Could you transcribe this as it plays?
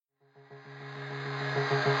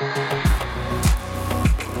Welcome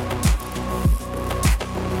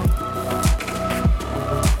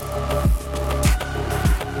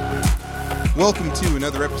to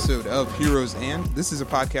another episode of Heroes and. This is a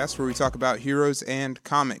podcast where we talk about heroes and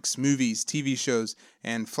comics, movies, TV shows,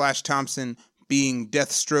 and Flash Thompson being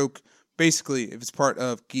Deathstroke. Basically, if it's part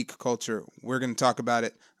of geek culture, we're going to talk about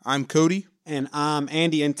it. I'm Cody. And I'm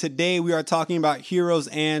Andy, and today we are talking about heroes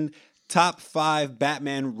and top 5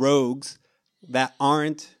 Batman rogues that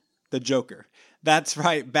aren't the Joker. That's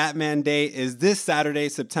right, Batman Day is this Saturday,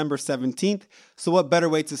 September 17th. So what better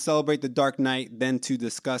way to celebrate the Dark Knight than to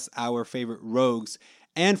discuss our favorite rogues?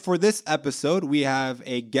 And for this episode, we have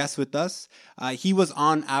a guest with us. He was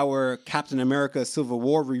on our Captain America Civil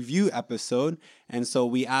War review episode, and so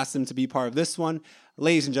we asked him to be part of this one.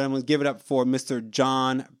 Ladies and gentlemen, give it up for Mr.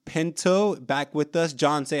 Jon Pinto back with us.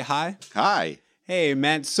 John, say hi. Hi. Hey,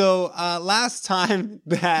 man. So last time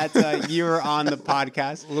that you were on the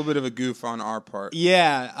podcast, A little bit of a goof on our part.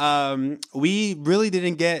 yeah, we really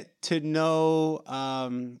didn't get to know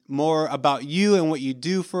more about you and what you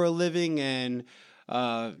do for a living and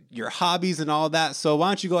your hobbies and all that. So why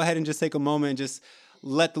don't you go ahead and just take a moment and just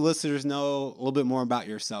let the listeners know a little bit more about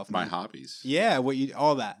yourself. My man. hobbies. Yeah,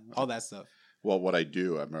 all that stuff. Well, what I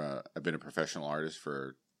do, I've been a professional artist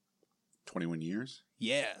for 21 years.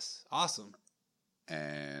 Yes, awesome.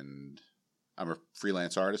 And I'm a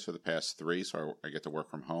freelance artist for the past 3, so I get to work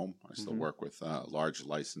from home. I still work with large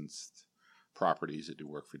licensed properties. I do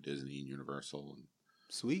work for Disney and Universal and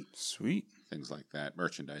Sweet. things like that,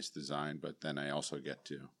 merchandise design. But then I also get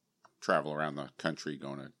to travel around the country,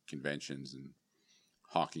 going to conventions and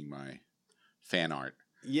hawking my fan art,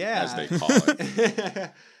 Yeah, as they call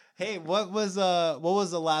it. Hey, what was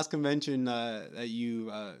the last convention that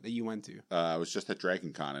you went to? I was just at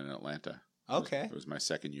Dragon Con in Atlanta. Okay. It was my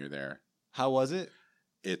second year there. How was it?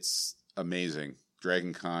 It's amazing.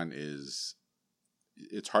 Dragon Con it's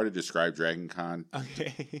hard to describe Dragon Con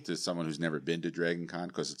Okay. to someone who's never been to Dragon Con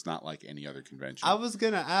because it's not like any other convention. I was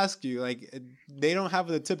gonna ask you, like, they don't have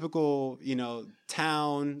the typical,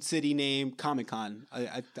 town, city name Comic Con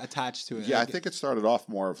attached to it. Yeah, like, I think it started off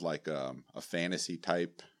more of like a fantasy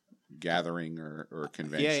type gathering or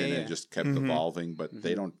convention Yeah. and just kept evolving, but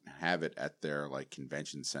they don't have it at their like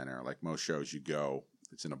convention center. Like most shows you go,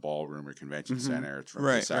 it's in a ballroom or convention center. It's from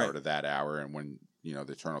this hour to that hour, and when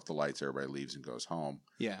they turn off the lights, everybody leaves and goes home.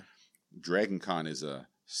 Yeah. Dragon Con is a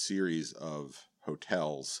series of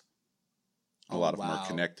hotels. A lot of them are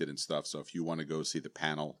connected and stuff. So if you want to go see the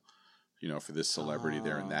panel, for this celebrity,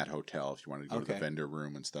 they're in that hotel. If you want to go to the vendor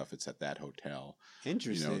room and stuff, it's at that hotel.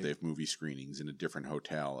 Interesting. They have movie screenings in a different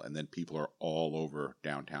hotel. And then people are all over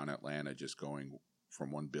downtown Atlanta just going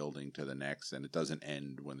from one building to the next. And it doesn't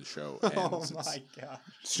end when the show ends. Oh, my God.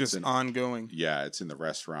 It's just ongoing. Yeah, it's in the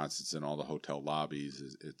restaurants. It's in all the hotel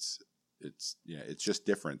lobbies. It's just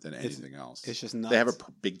different than anything else. It's just nuts. They have a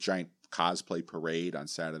big, giant cosplay parade on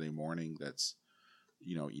Saturday morning that's,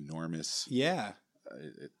 enormous. Yeah.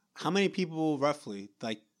 How many people roughly?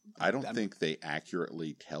 Like, I don't think they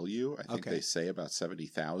accurately tell you. I think they say about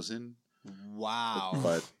 70,000. Wow.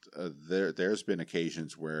 But there's been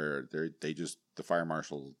occasions where the fire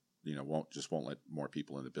marshal won't let more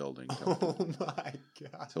people in the building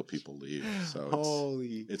till people leave. So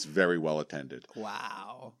it's very well attended.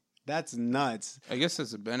 Wow. That's nuts. I guess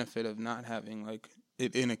that's a benefit of not having like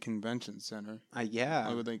it in a convention center. Yeah.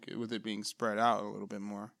 I would think with it being spread out a little bit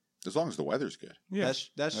more. As long as the weather's good. Yeah,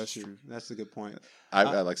 that's true. That's a good point. Like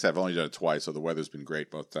I said, I've only done it twice, so the weather's been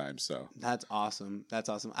great both times. So that's awesome.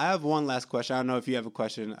 I have one last question. I don't know if you have a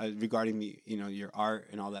question regarding the your art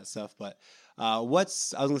and all that stuff, but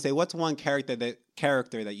what's one character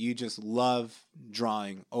that you just love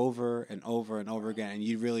drawing over and over and over again, and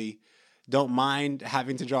you really don't mind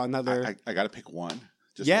having to draw another? I got to pick one.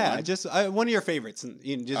 Just one of your favorites. One of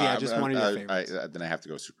your favorites. Then I have to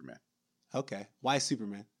go Superman. Okay, why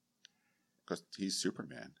Superman? Because he's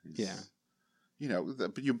Superman. Yeah.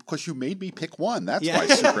 Because you made me pick one. That's why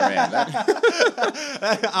Superman.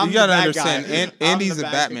 You got to understand, Andy's a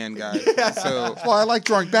Batman guy. So, well, I like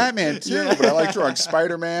drawing Batman too, but I like drawing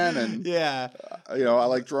Spider-Man, and I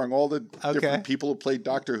like drawing all the different people who played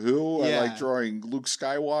Doctor Who. I like drawing Luke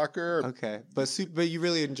Skywalker. Okay, but you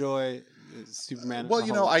really enjoy Superman.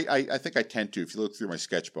 Well, I think I tend to. If you look through my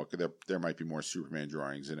sketchbook, there might be more Superman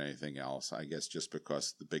drawings than anything else. I guess just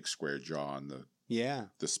because the big square jaw and the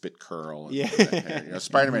spit curl. And that hair.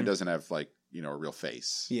 Spider-Man doesn't have a real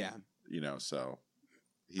face. Yeah. So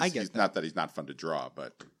he's not that he's not fun to draw,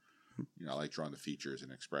 but I like drawing the features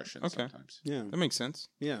and expressions sometimes. Yeah, that makes sense.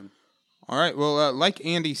 Yeah. All right. Well, like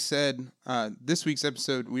Andy said, this week's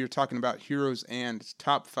episode, we were talking about heroes and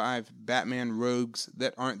top 5 Batman rogues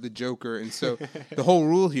that aren't the Joker. And so the whole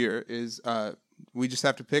rule here is we just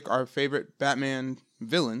have to pick our favorite Batman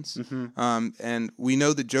villains. And we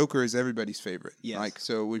know the Joker is everybody's favorite. Yes.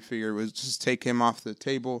 So we figure we'll just take him off the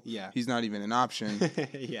table. Yeah. He's not even an option.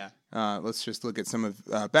 Yeah. Let's just look at some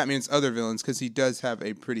of Batman's other villains, because he does have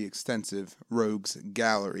a pretty extensive rogues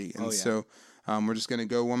gallery. And so we're just going to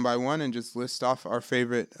go one by one and just list off our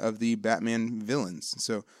favorite of the Batman villains.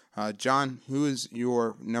 So, John, who is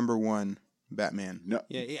your number 1 Batman? No.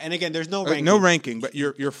 Yeah, and again, there's no ranking. No ranking, but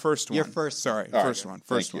your first one. Your first. Sorry, All first right. one.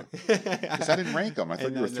 First Thank one. Because I didn't rank them. I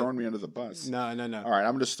thought you were throwing me under the bus. No. All right,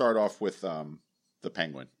 I'm going to start off with the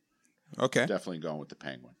Penguin. Okay. Definitely going with the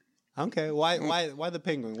Penguin. Okay. Why the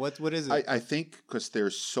Penguin? What is it? I think because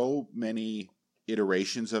there's so many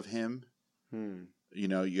iterations of him. You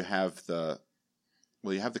know, you have the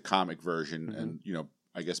comic version, and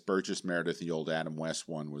I guess Burgess Meredith, the old Adam West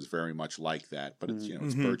one, was very much like that. But it's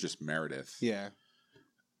it's Burgess Meredith. Yeah.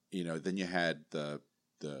 Then you had the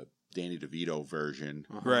Danny DeVito version,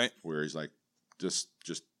 Right? Where he's like just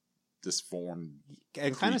this form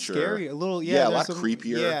And kind of creature. scary, a little. Yeah, a lot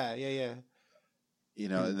creepier. Yeah.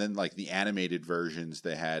 And then like the animated versions,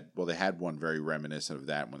 they had one very reminiscent of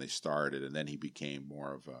that when they started, and then he became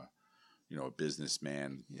more of a a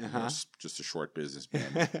businessman, just a short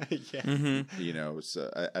businessman. Yeah. So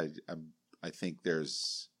I think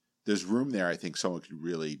there's room there. I think someone could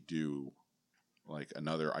really do like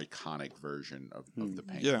another iconic version of the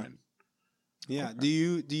Penguin. Yeah. Do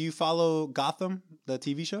you follow Gotham, the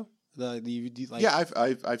TV show? Yeah,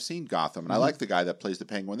 I've seen Gotham, and I like the guy that plays the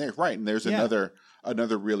Penguin there. Right, and there's another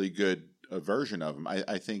really good version of him.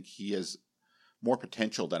 I think he has more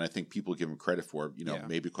potential than I think people give him credit for.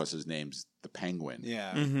 Maybe because his name's the Penguin.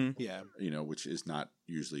 Yeah. Yeah. Which is not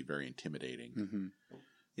usually very intimidating.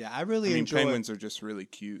 Yeah, I really enjoy. Penguins are just really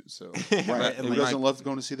cute. So right, who doesn't love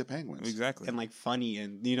going to see the Penguins? Exactly, and like funny,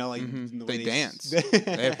 and the they dance.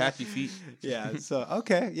 They have happy feet. Yeah. So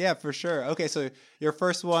okay, yeah, for sure. Okay, so your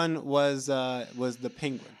first one was the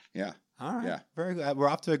Penguin. Yeah. All right. Yeah. Very good. We're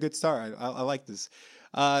off to a good start. I like this.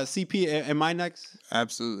 CP, am I next?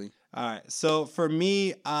 Absolutely. All right. So for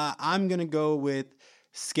me, I'm gonna go with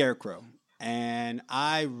Scarecrow, and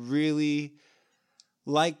I really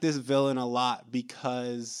like this villain a lot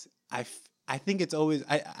because I think it's always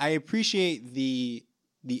I appreciate the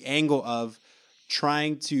angle of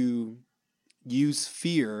trying to use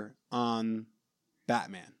fear on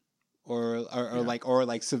Batman or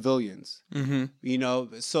like civilians.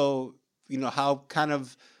 So how kind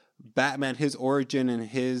of Batman, his origin and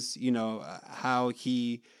his how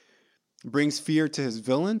he brings fear to his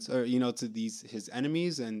villains or to his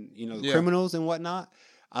enemies and criminals and whatnot.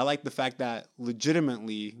 I like the fact that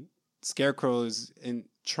legitimately Scarecrow is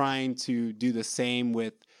trying to do the same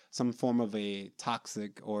with some form of a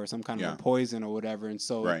toxic or some kind of a poison or whatever, and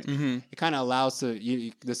so it kind of allows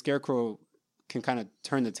the Scarecrow can kind of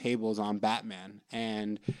turn the tables on Batman.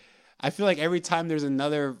 And I feel like every time there's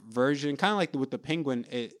another version, kind of like with the Penguin,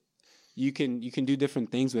 you can do different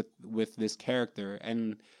things with this character.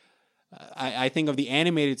 And I think of the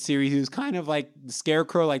animated series, who's kind of like the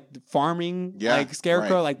Scarecrow, like farming, like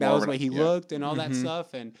Scarecrow, right. Like that was the way he looked and all that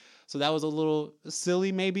stuff. And so that was a little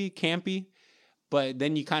silly, maybe campy, but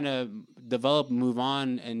then you kind of develop, move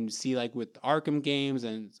on, and see like with Arkham games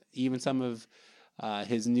and even some of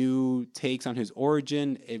his new takes on his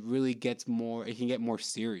origin, it really gets more. It can get more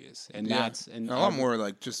serious, and that's a lot more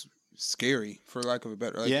like just scary, for lack of a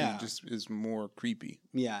better. It just is more creepy.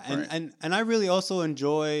 Yeah, and I really also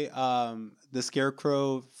enjoy the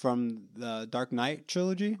Scarecrow from the Dark Knight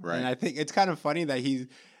trilogy. Right. And I think it's kind of funny that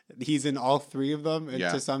he's in all three of them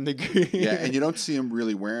to some degree. Yeah, and you don't see him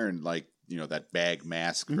really wearing like that bag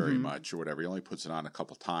mask very much or whatever. He only puts it on a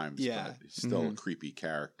couple times. Yeah, but he's still a creepy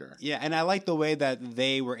character. Yeah, and I like the way that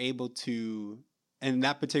they were able to. In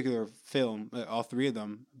that particular film, all three of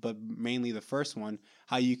them, but mainly the first one,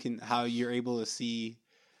 how you're able to see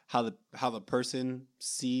how the person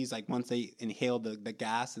sees, like once they inhale the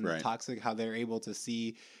gas and the toxic, how they're able to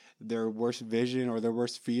see their worst vision or their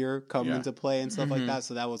worst fear come into play and stuff like that.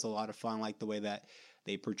 So that was a lot of fun, like the way that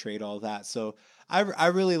they portrayed all that. So I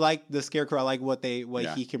really like the Scarecrow. I like what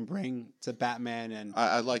he can bring to Batman, and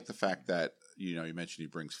I like the fact that you mentioned he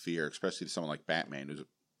brings fear, especially to someone like Batman, who's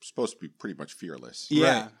supposed to be pretty much fearless.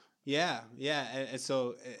 Yeah. Right. Yeah. And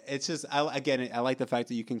so it's just, I like the fact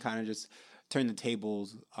that you can kind of just turn the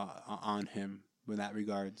tables on him in that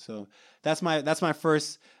regard. So that's my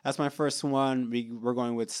first one. We're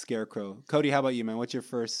going with Scarecrow. Cody, how about you, man? What's your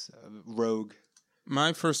first rogue?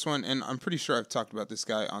 My first one, and I'm pretty sure I've talked about this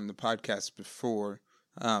guy on the podcast before,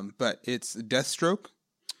 but it's Deathstroke.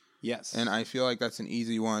 Yes. And I feel like that's an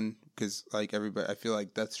easy one because, like, everybody, I feel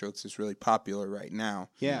like Deathstroke's is really popular right now.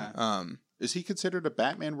 Yeah. Is he considered a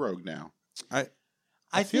Batman rogue now?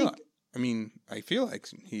 I feel like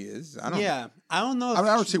he is. I don't know. I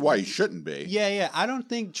don't see why he shouldn't be. Yeah. I don't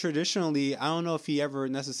think traditionally. I don't know if he ever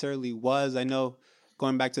necessarily was. I know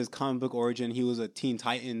going back to his comic book origin, he was a Teen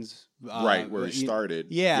Titans, right where he started.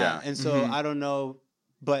 Yeah, and so I don't know,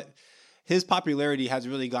 but his popularity has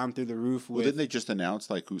really gone through the roof. Well, didn't they just announce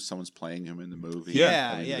like who someone's playing him in the movie?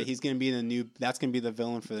 Yeah. He's going to be in the new. That's going to be the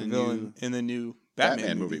villain for the villain in the new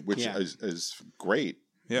Batman movie, which is great.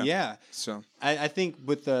 Yeah. So I think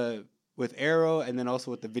with Arrow and then also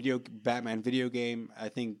with the Batman video game, I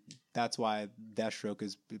think that's why Deathstroke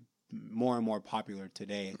is more and more popular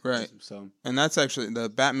today. Right. So, and that's actually the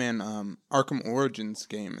Batman Arkham Origins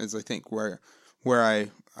game is, I think, where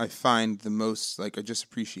I find the most like a just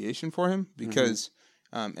appreciation for him because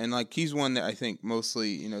and like he's one that I think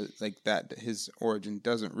mostly, like that his origin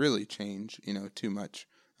doesn't really change, too much.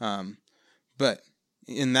 But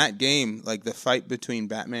in that game, like the fight between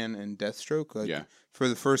Batman and Deathstroke, like for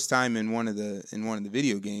the first time in one of the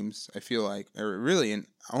video games, I feel like, or really in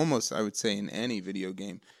almost I would say in any video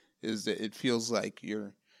game, is that it feels like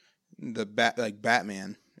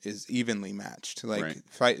Batman is evenly matched, like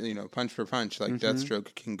fight, punch for punch, like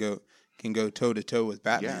Deathstroke can go toe to toe with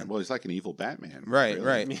Batman. Yeah, well, he's like an evil Batman. Right.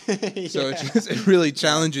 So it really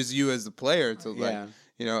challenges you as the player to like.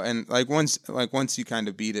 And like once you kind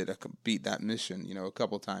of beat that mission, a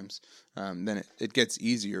couple times, then it gets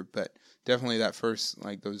easier. But definitely that first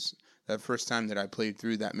time that I played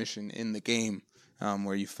through that mission in the game,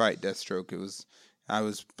 where you fight Deathstroke, I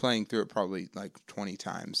was playing through it probably like 20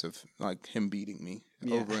 times of like him beating me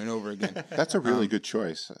over and over again. That's a really good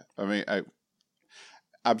choice. I mean,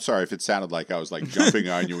 I'm sorry if it sounded like I was like jumping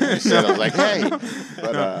on you when you said I was like, hey,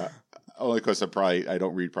 but. Only because I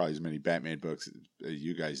don't read probably as many Batman books as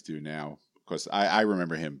you guys do now. Because I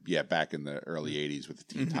remember him, back in the early '80s with the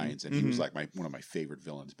Teen Titans, and he was like one of my favorite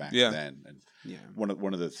villains back then. And one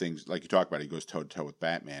of the things, like you talk about, he goes toe to toe with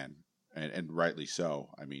Batman, and rightly so.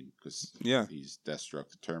 I mean, because he's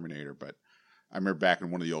Deathstroke, the Terminator. But I remember back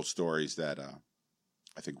in one of the old stories that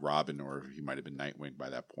I think Robin, or he might have been Nightwing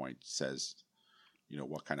by that point, says,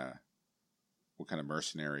 what kind of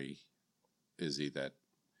mercenary is he that.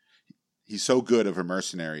 He's so good of a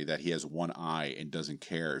mercenary that he has one eye and doesn't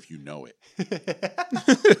care if you know it.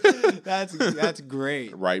 That's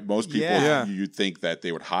great. Right? Most people, you'd think that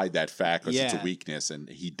they would hide that fact because it's a weakness, and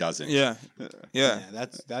he doesn't. Yeah.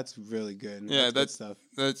 That's really good. Yeah, that's stuff.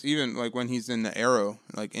 That's even like when he's in the Arrow,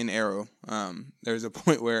 like in Arrow. There's a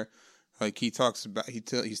point where, like he talks about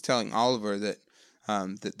he's telling Oliver that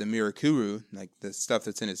that the Mirakuru, like the stuff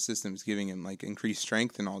that's in his system, is giving him like increased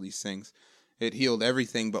strength and all these things. It healed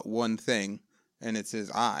everything but one thing, and it's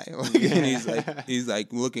his eye. And he's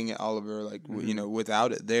like looking at Oliver like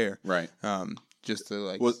without it there. Right. Just to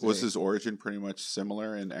like. Was his origin pretty much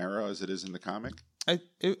similar in Arrow as it is in the comic? I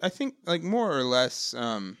think like more or less.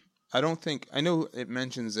 I know it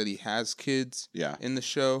mentions that he has kids. In the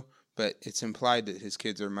show, but it's implied that his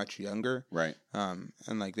kids are much younger. Right.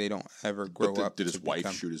 And like they don't ever grow up. Did his wife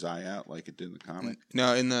shoot his eye out like it did in the comic?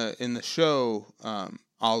 No, in the show.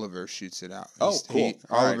 Oliver shoots it out. Cool.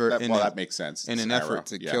 Oliver, that makes sense. In an effort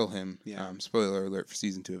to kill him, spoiler alert for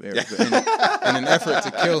season 2 of Arrow. But in an effort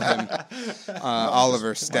to kill him,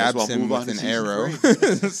 Oliver stabs him with an arrow.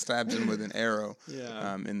 Stabs him with an arrow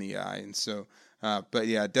in the eye, and so. But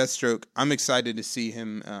yeah, Deathstroke. I'm excited to see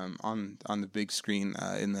him on the big screen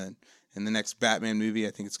in the next Batman movie.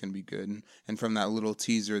 I think it's going to be good. And from that little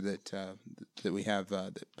teaser that we have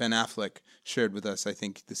that Ben Affleck shared with us, I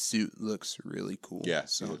think the suit looks really cool. Yeah,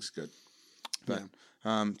 so it looks good. But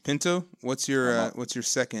Pinto, what's your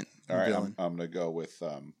second villain? All right, I'm going to go with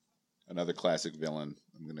another classic villain.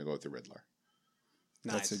 I'm going to go with the Riddler.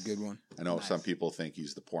 Nice. That's a good one. I know some people think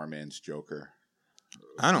he's the poor man's Joker.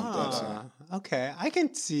 I don't think so. Okay, I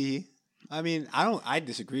can see. I mean, I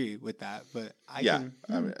disagree with that, but I can.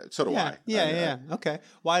 I mean, so do I. Yeah. Okay.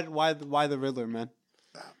 Why the Riddler, man?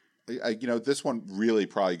 This one really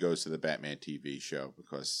probably goes to the Batman TV show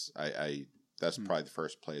because that's probably the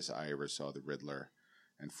first place I ever saw the Riddler,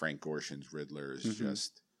 and Frank Gorshin's Riddler is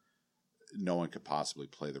just no one could possibly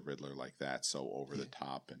play the Riddler like that, so over the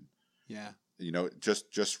top, and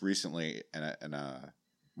just recently, and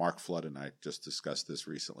Mark Flood and I just discussed this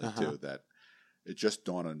recently too, that it just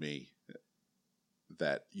dawned on me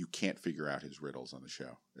that you can't figure out his riddles on the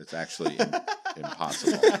show. It's actually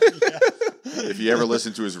impossible. If you ever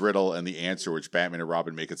listen to his riddle and the answer, which Batman and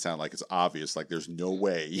Robin make it sound like it's obvious, like there's no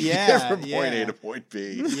way you get from point A to point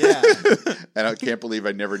B. Yeah. And I can't believe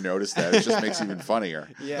I never noticed that. It just makes it even funnier.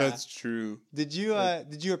 Yeah, that's true. Did you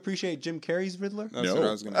appreciate Jim Carrey's Riddler? That's what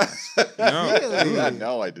I was going to ask. No. Really?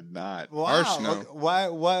 No, I did not. Wow. Harsh, no. Okay. Why?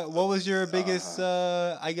 What was your biggest,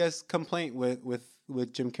 I guess, complaint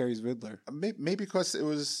with Jim Carrey's Riddler? Maybe because it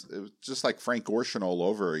was just like Frank Gorshin all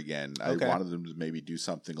over again. Okay. I wanted them to maybe do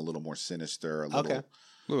something a little more sinister, a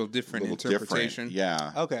little different interpretation. Different.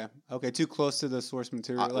 Yeah. Okay. Too close to the source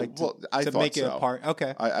material, I to thought make it so. a part.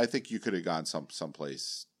 Okay. I think you could have gone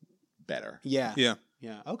someplace better. Yeah. Yeah.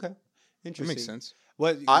 Okay. Interesting. That makes sense.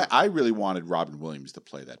 What I really wanted Robin Williams to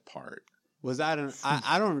play that part. was that?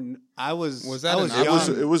 I don't. I was. Was that I was an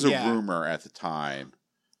young. It was a Yeah. rumor at the time.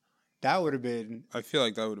 That would have been. I feel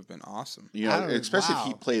like that would have been awesome. You know, especially if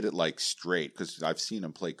he wow. played it like straight, because I've seen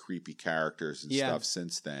him play creepy characters and Yeah. stuff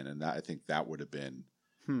since then, and I think that would have been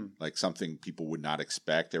like something people would not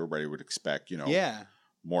expect. Everybody would expect, Yeah.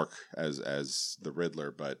 Mork as the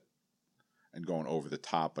Riddler, and going over the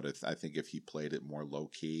top. But I think if he played it more low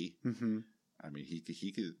key, I mean,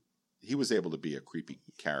 he was able to be a creepy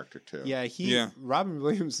character too. Yeah. Robin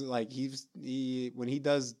Williams, like when he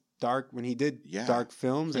did dark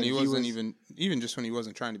films, And and he wasn't even just when he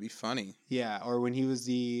wasn't trying to be funny. Yeah, or when he was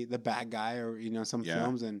the bad guy, or some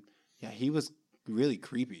films, and he was really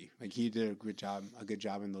creepy. Like he did a good job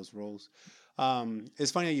in those roles.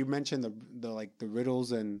 It's funny that you mentioned the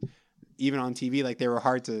riddles, and even on TV, like they were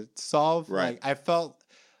hard to solve. Right. Like I felt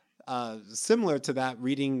similar to that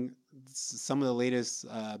reading some of the latest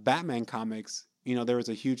Batman comics. There was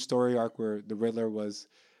a huge story arc where the Riddler was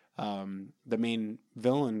the main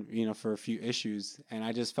villain, for a few issues, and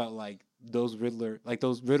I just felt like those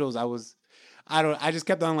riddles, I just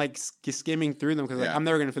kept on like skimming through them because I'm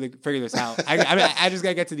never gonna figure this out. I just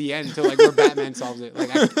gotta get to the end until like where Batman solves it.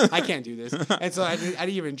 Like I can't do this, and so I didn't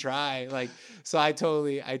even try. Like so, I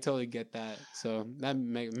totally get that. So that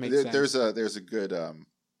makes sense. There's a good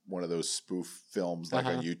one of those spoof films like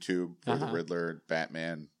on YouTube for the Riddler and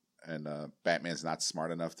Batman. And Batman's not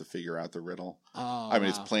smart enough to figure out the riddle. Oh, I mean,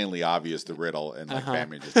 it's plainly obvious the riddle, and like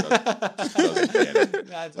Batman just doesn't get it.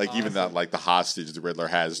 That's like awesome. even that, like the hostage the Riddler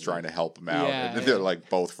has trying to help him out, and they're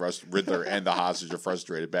like both Riddler and the hostage are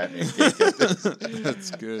frustrated. Batman can't get this.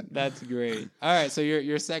 That's good. That's great. All right, so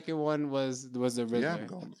your second one was the Riddler. Yeah, I'm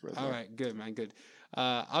going with Riddler. All right, good man, good.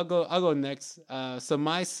 I'll go next. So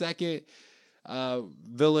my second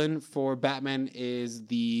villain for Batman is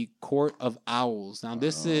the Court of Owls. Now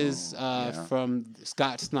this is from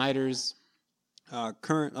Scott Snyder's not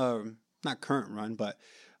current run, but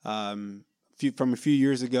from a few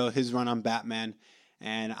years ago, his run on Batman.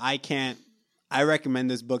 And I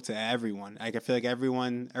recommend this book to everyone. Like I feel like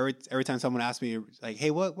everyone, every time someone asks me like,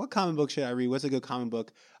 hey, what comic book should I read? What's a good comic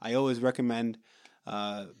book? I always recommend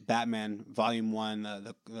Batman Volume 1,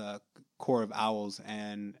 the Court of Owls.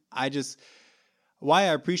 And why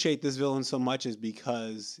I appreciate this villain so much is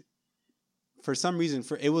because for some reason,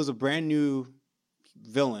 it was a brand new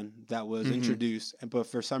villain that was introduced, but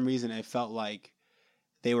for some reason it felt like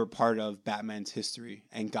they were part of Batman's history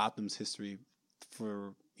and Gotham's history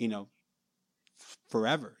for,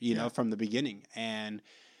 forever, from the beginning. And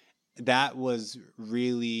that was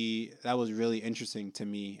really interesting to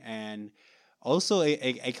me. And also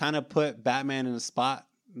it kind of put Batman in a spot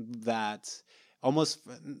that almost,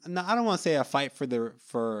 I don't want to say a fight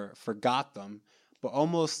for Gotham, but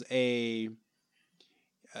almost it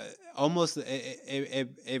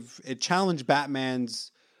challenged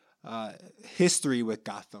Batman's history with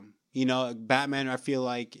Gotham. Batman, I feel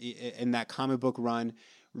like in that comic book run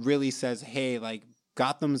really says, hey, like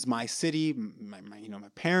Gotham's my city. My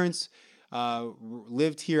parents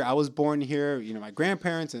lived here. I was born here. My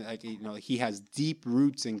grandparents, and he has deep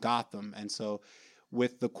roots in Gotham, and so.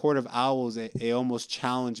 With the Court of Owls, it almost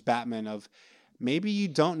challenged Batman of maybe you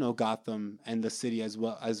don't know Gotham and the city as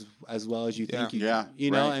well as you think you do.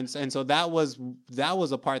 Right. And so that was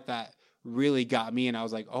a part that really got me, and I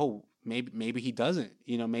was like, oh, maybe he doesn't.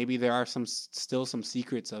 Maybe there are still some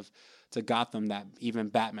secrets to Gotham that even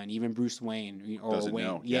Batman, even Bruce Wayne or doesn't Wayne,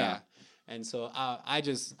 know. yeah. And so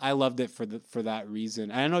I loved it for that reason.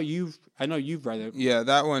 And I know you've read it. Yeah,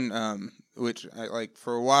 that one, which I like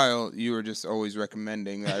for a while, you were just always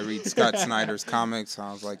recommending that I read Scott Snyder's comics.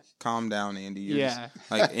 I was like, calm down, Andy.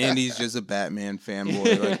 Andy's just a Batman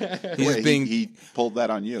fanboy. Like he pulled that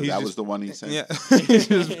on you. That was the one he said. Yeah, he's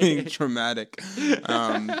just being dramatic.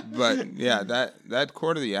 But yeah, that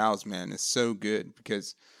Court of the Owls, man, is so good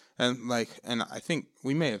because. And I think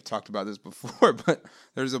we may have talked about this before, but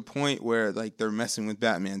there's a point where like they're messing with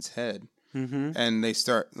Batman's head, and they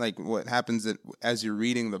start like what happens as you're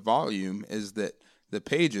reading the volume is that the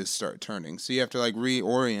pages start turning, so you have to like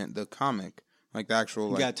reorient the comic, like the actual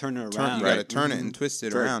you like gotta turn it around. you gotta turn it and twist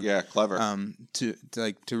it around. Yeah, clever. To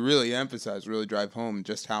really emphasize, really drive home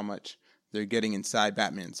just how much they're getting inside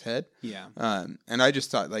Batman's head. Yeah. And I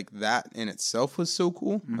just thought like that in itself was so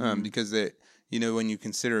cool, because it, when you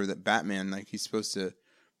consider that Batman, like he's supposed to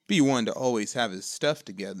be one to always have his stuff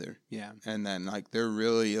together. Yeah. And then like they're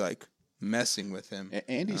really like messing with him.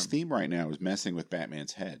 Andy's theme right now is messing with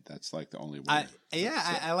Batman's head. That's like the only way.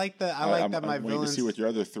 I like that. I like that. My I'm waiting villains. to see what your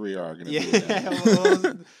other three are going to be. Yeah.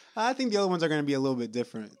 Well, I think the other ones are going to be a little bit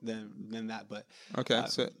different than that. But okay,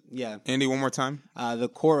 so yeah, Andy, one more time. The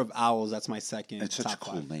Core of Owls. That's my second. It's such top a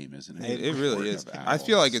cool five. name, isn't it? It really is. I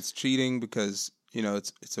feel like it's cheating because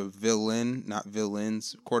it's a villain, not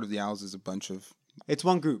villains. Court of the Owls is a bunch of. It's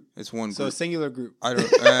one group. It's one group. So a singular group. I don't.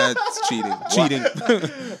 It's cheating. Cheating.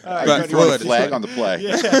 All right, throwing a flag on the play.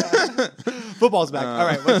 Yeah. Football's back. All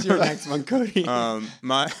right. What's your next one, Cody?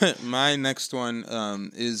 My next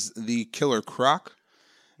one is the Killer Croc,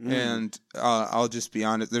 and I'll just be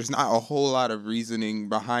honest. There's not a whole lot of reasoning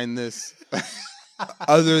behind this,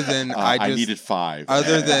 other than I needed 5.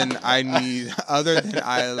 Other than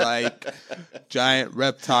I like giant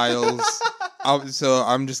reptiles. So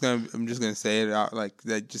I'm just gonna say it out. Like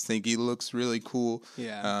I just think he looks really cool.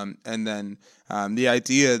 Yeah. And then the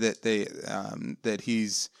idea that that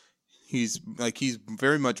he's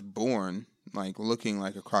very much born like looking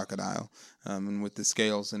like a crocodile, and with the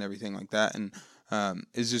scales and everything like that, and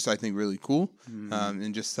is just I think really cool.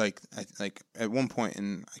 And just like at one point,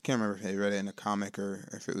 and I can't remember if I read it in a comic or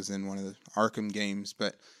if it was in one of the Arkham games,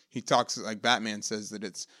 but he talks like Batman says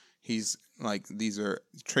that he's like these are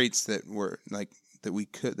traits that were like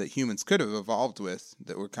that humans could have evolved with,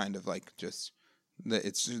 that were kind of like just that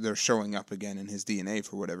they're showing up again in his DNA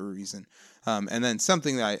for whatever reason. And then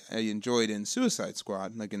something that I enjoyed in Suicide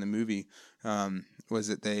Squad, like in the movie, was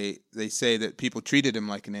that they say that people treated him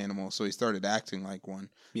like an animal, so he started acting like one.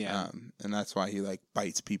 Yeah. And that's why he like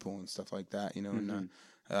bites people and stuff like that,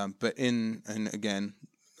 but again,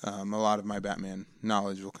 a lot of my Batman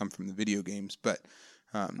knowledge will come from the video games, but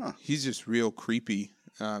he's just real creepy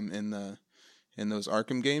in those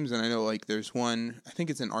Arkham games. And I know like there's one, I think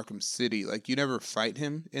it's in Arkham City, like you never fight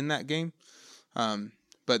him in that game,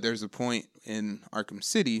 but there's a point in Arkham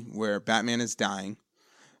City where Batman is dying,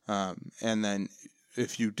 and then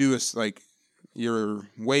if you do your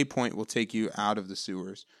waypoint will take you out of the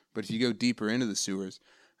sewers, but if you go deeper into the sewers,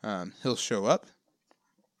 he'll show up,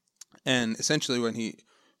 and essentially when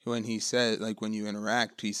he says, like when you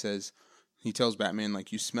interact, he tells Batman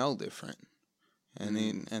like you smell different, and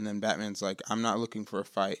then Batman's like, I'm not looking for a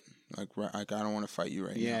fight, like I don't want to fight you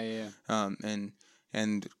right now. Yeah.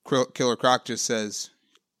 And Killer Croc just says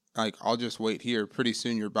like, I'll just wait here. Pretty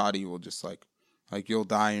soon your body will just like you'll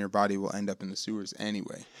die and your body will end up in the sewers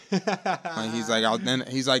anyway. And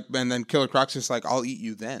then Killer Croc's just like, I'll eat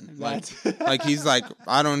you then. Like he's like,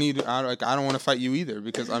 I don't want to fight you either,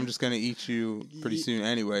 because I'm just gonna eat you pretty soon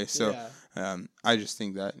anyway. So I just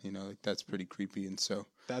think that that's pretty creepy, and so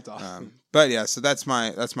that's awesome. But yeah, so that's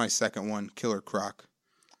my second one, Killer Croc.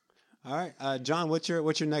 All right, John, what's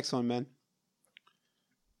your next one, man?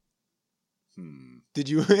 Did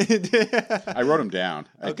you? I wrote them down.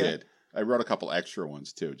 I Okay. did. I wrote a couple extra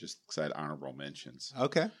ones too, just because I had honorable mentions.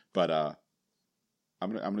 Okay. But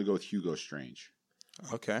I'm gonna go with Hugo Strange.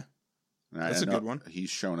 Okay, That's a good one. He's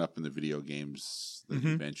shown up in the video games that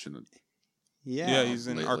you mentioned. Yeah, he's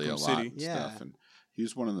in lately Arkham a City. lot and stuff, and he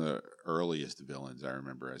was one of the earliest villains I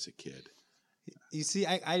remember as a kid. You see,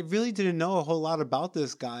 I really didn't know a whole lot about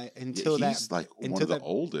this guy until he's like one of the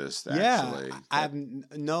oldest. Actually, yeah, I have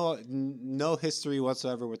no history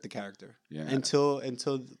whatsoever with the character. Yeah. Until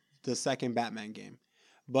the second Batman game.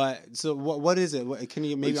 But so what is it? Can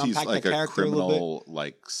you maybe unpack like the character a little bit? He's like a criminal,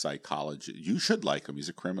 like psychologist. You should like him. He's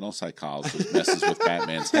a criminal psychologist. Messes with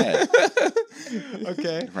Batman's head.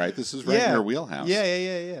 Okay, right. This is right in your wheelhouse.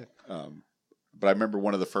 Yeah. But I remember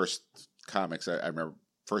one of the first comics. I remember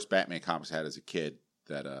first Batman comics I had as a kid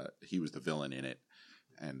that he was the villain in it,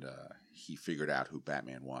 and he figured out who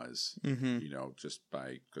Batman was. Just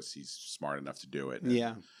because he's smart enough to do it.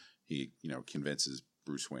 Yeah. He convinces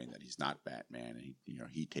Bruce Wayne that he's not Batman, and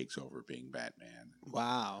he takes over being Batman.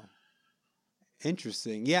 Wow.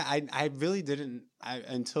 Interesting. Yeah, I really didn't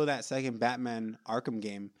until that second Batman Arkham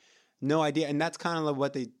game, no idea. And that's kind of like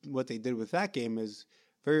what they did with that game is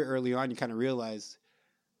very early on you kind of realize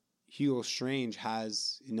Hugo Strange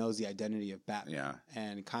knows the identity of Batman. Yeah.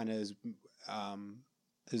 And kind of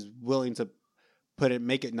is willing to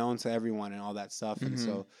make it known to everyone and all that stuff. And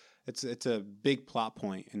so it's a big plot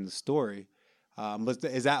point in the story. But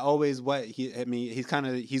is that always what he? I mean,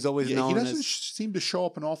 he's always known. He doesn't as, seem to show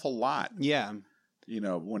up an awful lot. Yeah,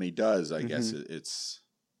 when he does, I guess it's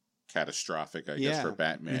catastrophic. I guess for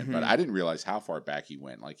Batman, but I didn't realize how far back he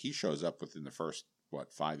went. Like he shows up within the first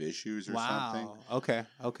 5 issues or something. Okay.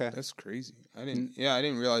 That's crazy. I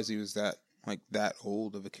didn't realize he was that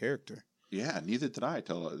old of a character. Yeah, neither did I.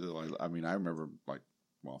 I remember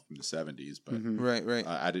from the 70s, but right.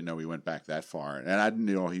 I didn't know he went back that far, and I didn't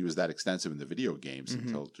know he was that extensive in the video games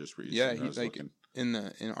until just recently. Yeah, he's in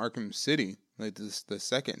Arkham City, like the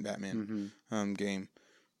second Batman game.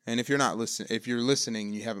 And if you're listening,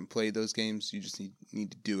 and you haven't played those games, you just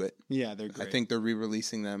need to do it. Yeah, they're great. I think they're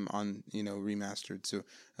re-releasing them on remastered. So,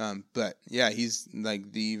 but yeah, he's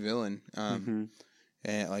like the villain, and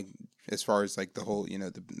like as far as like the whole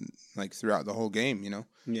throughout the whole game,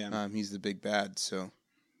 yeah, he's the big bad. So.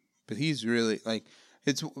 But he's really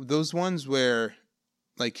it's those ones where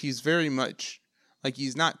he's very much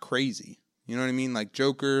he's not crazy. You know what I mean? Like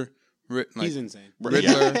Joker, he's insane.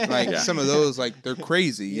 Riddler, some of those they're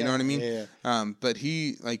crazy. You know what I mean? Yeah. But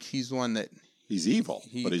he's one that he's evil,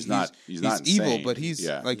 but he's not insane. Evil, but he's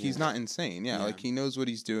he's not insane. Yeah, like he knows what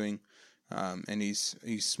he's doing, and he's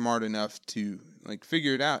smart enough to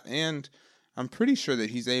figure it out. And I'm pretty sure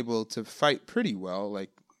that he's able to fight pretty well,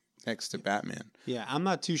 next to Batman. Yeah, I'm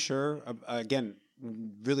not too sure. Again,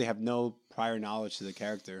 really have no prior knowledge to the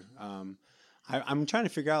character. I'm trying to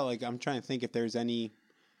figure out. I'm trying to think if there's any.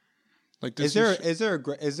 Is there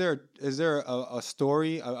a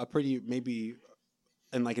story, a pretty maybe,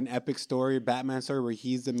 in an epic story, Batman story where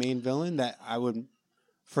he's the main villain that I would,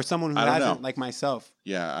 for someone who hasn't like myself.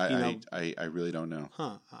 Yeah, I really don't know.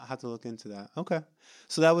 Huh? I have to look into that. Okay,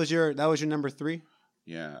 so that was your number 3.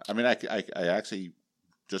 Yeah, I mean, I actually.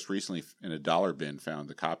 Just recently, in a dollar bin, found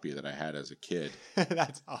the copy that I had as a kid.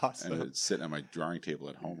 That's awesome. And it's sitting on my drawing table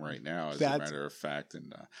at home right now, as a matter of fact.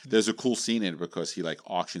 And there's a cool scene in it because he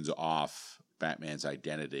auctions off Batman's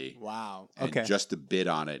identity. Wow. And just to bid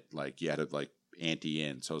on it, you had to ante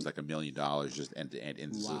in, so it was $1 million just end to end.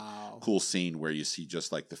 And this is a cool scene where you see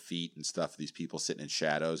just the feet and stuff. These people sitting in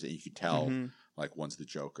shadows, and you can tell one's the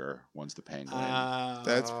Joker, one's the Penguin.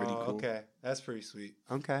 That's pretty cool. Okay, that's pretty sweet.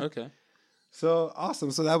 Okay. So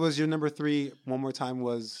awesome. So that was your number 3. One more time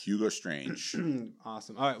was Hugo Strange.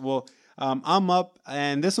 Awesome. All right. Well, I'm up,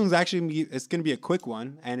 and this one's actually it's going to be a quick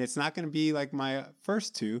one, and it's not going to be like my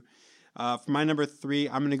first 2. For my number 3,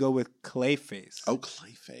 I'm going to go with Clayface. Oh,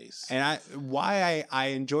 Clayface. And why I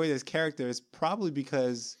enjoy this character is probably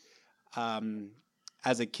because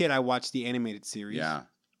as a kid I watched the animated series. Yeah.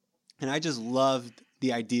 And I just loved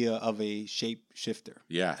the idea of a shapeshifter.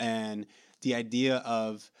 Yeah. And the idea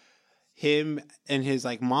of him in his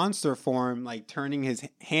monster form, turning his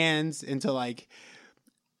hands into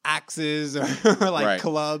axes or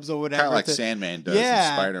clubs or whatever. Kind of like Sandman does in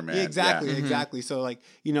Spider-Man. Exactly. So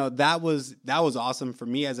that was awesome for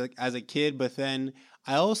me as a kid. But then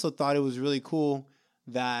I also thought it was really cool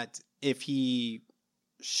that if he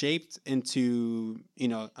shaped into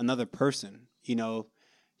another person,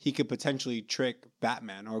 he could potentially trick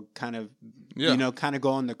Batman or kind of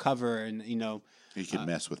go on the cover and he could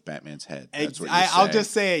mess with Batman's head. That's what you're I'll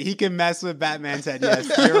just say it. He can mess with Batman's head.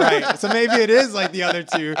 Yes, you're right. So maybe it is like the other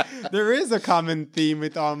 2. There is a common theme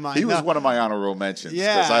with all mine. He was one of my honorable mentions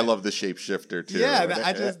because I love the shapeshifter too. Yeah,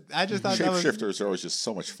 I just thought shapeshifters are always just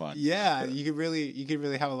so much fun. Yeah, you could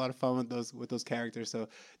really have a lot of fun with those characters. So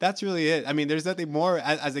that's really it. I mean, there's nothing more.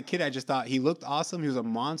 As a kid, I just thought he looked awesome. He was a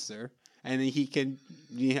monster, and he can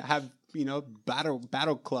have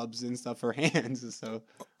battle clubs and stuff for hands. So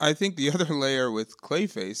I think the other layer with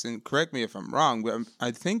Clayface, and correct me if I'm wrong, but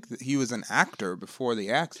I think that he was an actor before the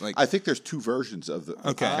act. I think there's 2 versions of the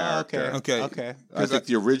character. Okay. I think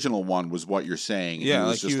the original one was what you're saying. Yeah, he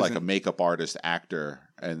was just a makeup artist actor,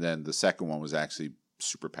 and then the second one was actually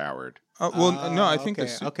super powered. No, I think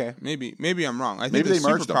maybe I'm wrong. I think maybe they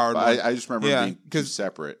merged them. I just remember being too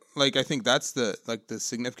separate. I think that's the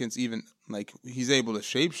significance. Even he's able to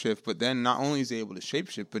shapeshift, but then not only is he able to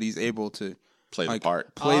shapeshift, but he's able to play the part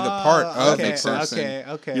of the person.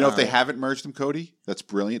 Okay. If they haven't merged them, Cody, that's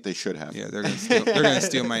brilliant. They should have. Yeah, they're gonna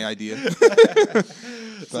steal my idea.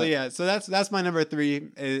 So that's my number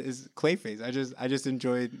 3 is Clayface.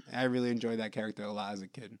 I really enjoyed that character a lot as a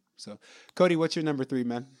kid. So Cody, what's your number 3,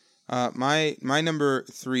 man? My number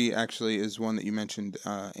 3 actually is one that you mentioned,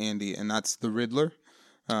 Andy, and that's the Riddler.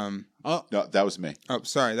 No, that was me. Oh,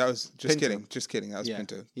 sorry, that was just Pinto. kidding. That was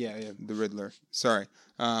Pinto. Yeah, the Riddler. Sorry,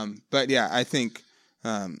 but yeah, I think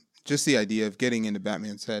just the idea of getting into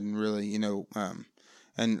Batman's head and really,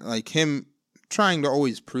 and him trying to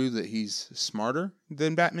always prove that he's smarter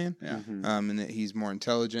than Batman, Mm-hmm. And that he's more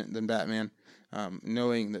intelligent than Batman.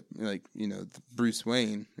 Knowing that, like, you know, Bruce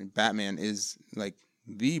Wayne, Batman is like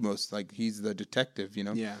the most, like, he's the detective, you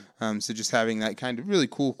know. Yeah. So just having that kind of really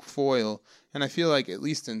cool foil, and I feel like at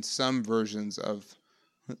least in some versions of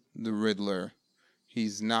the Riddler,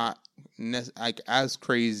 he's not like as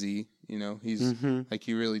crazy, you know. He's like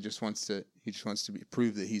he really just wants to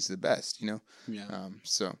prove that he's the best, you know. Yeah.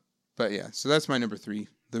 But that's my number 3,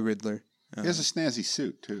 the Riddler. He has a snazzy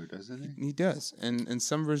suit too, doesn't he? He does, and in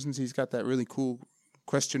some versions he's got that really cool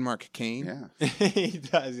question mark cane. Yeah, He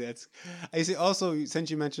does. That's. I see. Also, since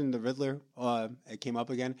you mentioned the Riddler, it came up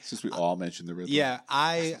again. Since we all mentioned the Riddler. Yeah,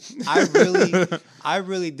 I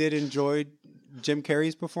really did enjoy Jim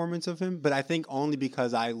Carrey's performance of him, but I think only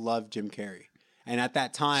because I love Jim Carrey. And at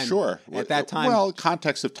that time, well,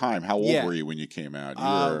 context of time. How old were you when you came out?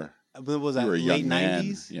 What was that? You were a Late young man.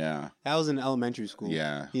 90s? Yeah. That was in elementary school.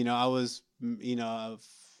 Yeah. You know, I was, I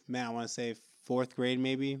want to say 4th grade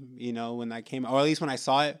maybe, when that came out. Or at least when I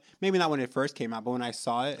saw it. Maybe not when it first came out, but when I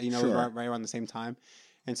saw it, it was right around the same time.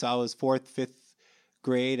 And so I was 4th, 5th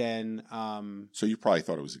grade. And so you probably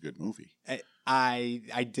thought it was a good movie.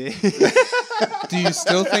 I did. Do you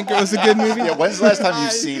still think it was a good movie? Yeah, when's the last time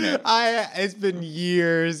you've seen it? It's been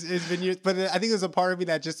years. But I think there's a part of me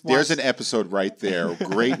that just wants... There's an episode right there.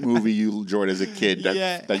 Great movie you enjoyed as a kid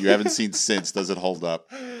that you haven't seen since. Does it hold up?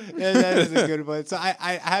 Yeah, that is a good one. So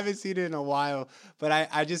I haven't seen it in a while, but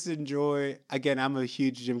I just enjoy... Again, I'm a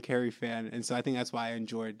huge Jim Carrey fan, and so I think that's why I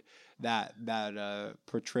enjoyed that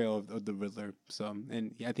portrayal of the Riddler. So,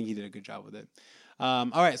 and I think he did a good job with it. All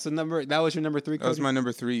right, so that was your number 3, Cody? That was my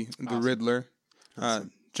number 3, the Riddler.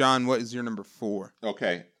 Awesome. John, what is your number 4?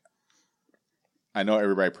 Okay. I know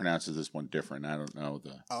everybody pronounces this one different. I don't know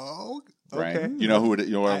the... Oh, right? okay. You know what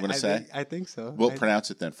I'm going to say? I think so. Well,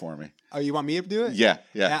 pronounce it then for me. Oh, you want me to do it? Yeah.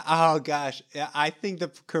 Oh, gosh. Yeah, I think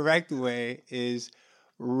the correct way is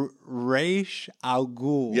Ra's al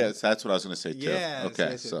Ghul. Yes, that's what I was going to say, too. Yes,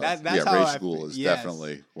 okay, yes, so that's Ra's how al Ghul is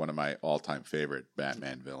definitely one of my all-time favorite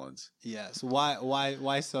Batman villains. Yes.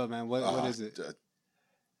 Why so, man? What is it?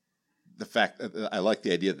 The fact that I like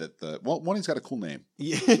the idea that one, he's got a cool name.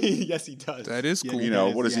 Yes, he does. That is cool.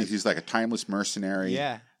 What is he? He's like a timeless mercenary.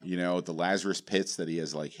 Yeah. The Lazarus pits that he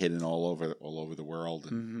has like hidden all over the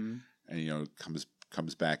world, and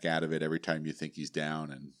comes back out of it every time you think he's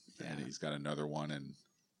down, and he's got another one, and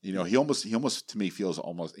he almost to me feels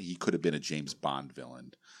almost he could have been a James Bond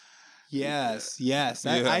villain. Yes. I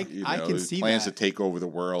can see that. Plans to take over the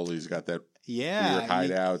world. He's got that weird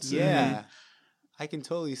hideouts. Yeah. I can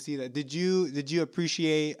totally see that. Did you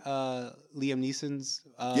appreciate Liam Neeson's?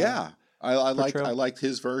 I liked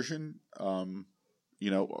his version.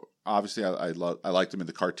 Obviously I liked him in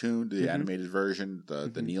the cartoon, the animated version.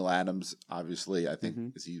 The Neil Adams, obviously, I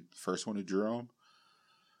think is he the first one who drew him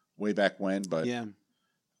way back when. But yeah.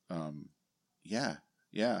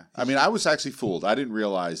 I mean, I was actually fooled. I didn't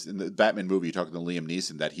realize in the Batman movie talking to Liam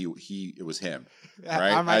Neeson that it was him.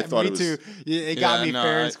 Right? I thought it was. Too. It got me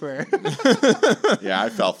fair and square. Yeah, I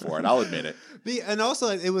fell for it. I'll admit it. And also,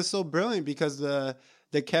 it was so brilliant because the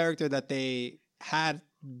character that they had,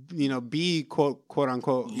 be quote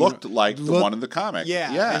unquote looked like the one in the comic.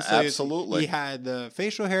 Yeah, so absolutely. He had the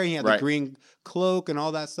facial hair. He had the green cloak and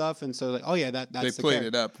all that stuff. And so, that's they played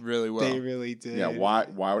it up really well. They really did. Yeah. Why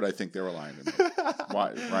would I think they were lying to me?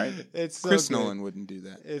 Why? Right? It's so Chris good. Nolan wouldn't do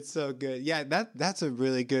that. It's so good. Yeah. That's a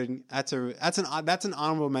really good. That's an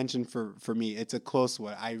honorable mention for me. It's a close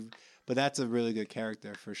one. But that's a really good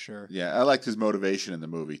character for sure. Yeah, I liked his motivation in the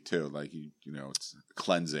movie too. Like it's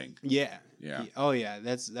cleansing. Yeah. Yeah. Oh yeah,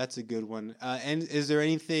 that's a good one. And is there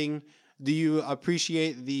anything? Do you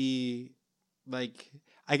appreciate the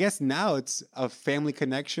I guess now it's a family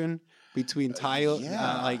connection between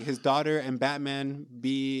like his daughter and Batman.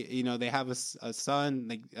 They have a son.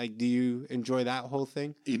 Like, do you enjoy that whole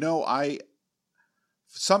thing?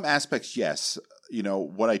 Some aspects, yes.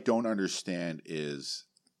 What I don't understand is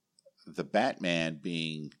the Batman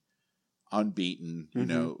being unbeaten,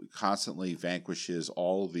 constantly vanquishes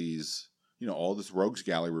all these, all this rogues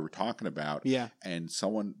gallery we were talking about. Yeah. And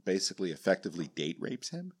someone basically effectively date rapes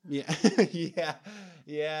him. Yeah.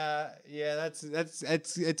 Yeah.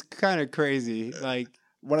 It's kind of crazy. Like,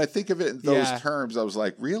 when I think of it in those terms, I was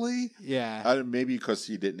like, really? Yeah. Maybe because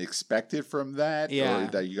he didn't expect it from that. Yeah. Or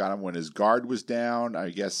that you got him when his guard was down, I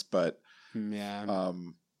guess. But yeah.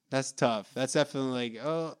 That's tough. That's definitely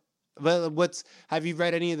But have you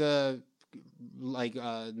read any of the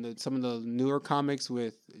some of the newer comics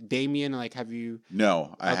with Damian? Like, have you?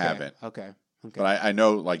 No, I haven't. Okay. But I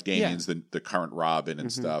know Damian's the current Robin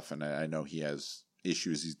and stuff, and I know he has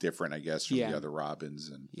issues. He's different, I guess, from the other Robins,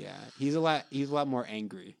 and he's a lot more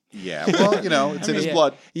angry. Yeah, well, it's in his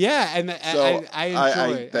blood. Yeah, and so I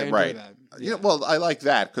enjoy that. Yeah. Well, I like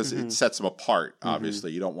that because it sets him apart.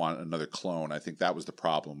 Obviously, you don't want another clone. I think that was the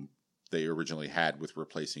problem they originally had with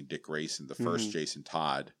replacing Dick Grayson, the first Jason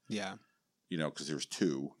Todd. Yeah, because there was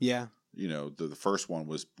two. Yeah. The first one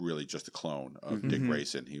was really just a clone of Dick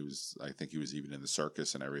Grayson. I think he was even in the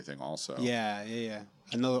circus and everything also. Yeah.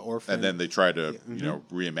 Another orphan. And then they tried to,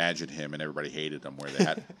 reimagine him, and everybody hated him, where they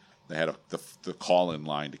had the call-in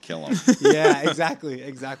line to kill him. Yeah,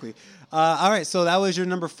 exactly. All right, so that was your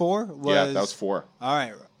number 4? That was 4. All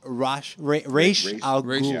right, Ra's al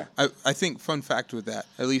Ghul. I think fun fact with that,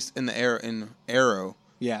 at least in Arrow,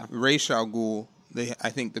 Ra's al Ghul. I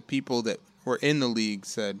think the people that were in the league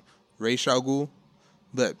said Ra's al Ghul,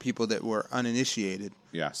 but people that were uninitiated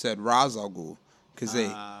said Ra's al Ghul because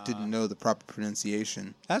they didn't know the proper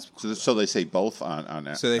pronunciation. So they say both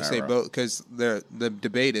on So they Arrow. say both because the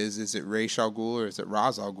debate is it Ra's al Ghul or is it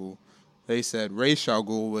Ra's al Ghul? They said Ra's al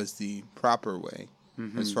Ghul was the proper way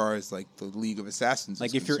as far as like the League of Assassins.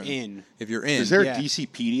 Like if you're in, is there a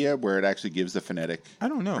DCpedia where it actually gives the phonetic? I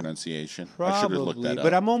don't know pronunciation. Probably, I should have looked that up.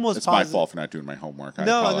 But I'm almost. It's my fault for not doing my homework.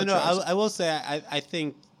 No. I will say I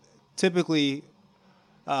think typically,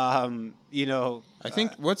 I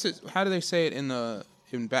think what's it? How do they say it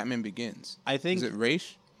in Batman Begins? I think is it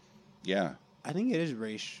Ra's? Yeah, I think it is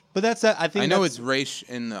Ra's. But that's I think I know it's Ra's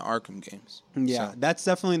in the Arkham games. Yeah, so. That's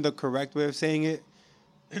definitely the correct way of saying it.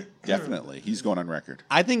 Definitely, he's going on record.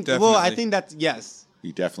 I think. Definitely. Well, I think that's yes.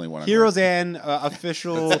 He definitely won. Heroes and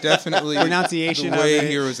official definitely pronunciation the way of it.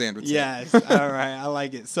 Heroes and would say. Yes. All right, I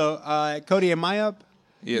like it. So, Cody, am I up?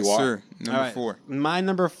 Yes, sir. Number 4. My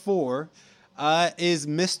number 4 is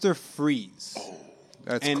Mr. Freeze. Oh,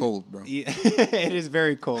 that's cold, bro. It is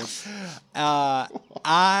very cold.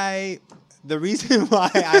 The reason why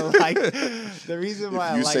I like if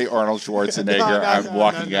you say Arnold Schwarzenegger, I'm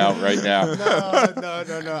walking out right now.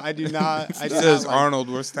 No, I do not. It says Arnold,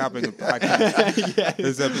 we're stopping the podcast. Yes.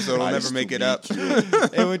 This episode will never make it up.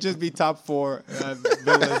 It would just be top 4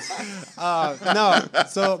 villains. No,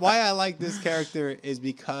 so why I like this character is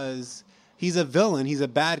because he's a villain, he's a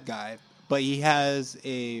bad guy, but he has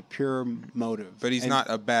a pure motive. But he's not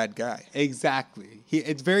a bad guy. Exactly.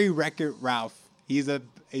 It's very Wreck-It Ralph. He's a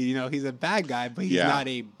bad guy, but he's not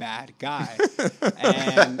a bad guy.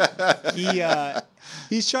 And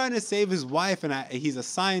he's trying to save his wife, and he's a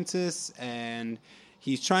scientist, and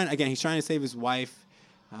he's trying to save his wife.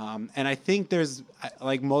 And I think there's,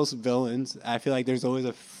 like most villains, I feel like there's always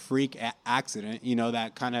a freak accident,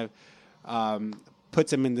 that kind of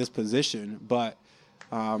puts him in this position. But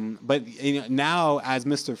now as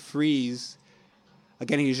Mr. Freeze,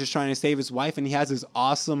 again, he's just trying to save his wife, and he has this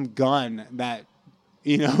awesome gun that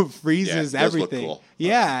freezes everything. Look cool.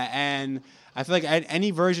 Yeah, and I feel like any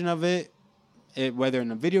version of it, whether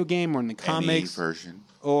in a video game or in the comics, any version,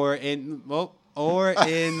 or in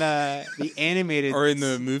the animated, or in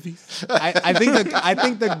the movies, I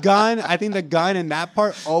think the gun in that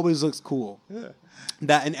part always looks cool. Yeah.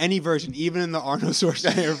 That in any version, even in the Arnold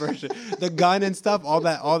Schwarzenegger version, the gun and stuff, all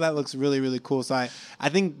that looks really, really cool. So I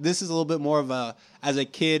think this is a little bit more of as a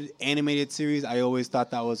kid, animated series. I always thought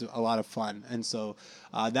that was a lot of fun, and so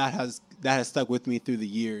that has stuck with me through the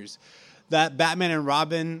years. That Batman and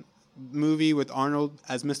Robin movie with Arnold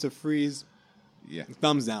as Mr. Freeze,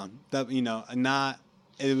 thumbs down. That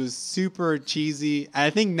it was super cheesy. I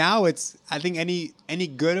think now any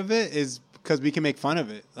good of it is because we can make fun of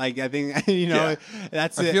it. Like, I think,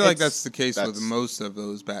 that's it. I feel like that's the case with most of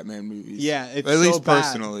those Batman movies. Yeah, it's at least bad.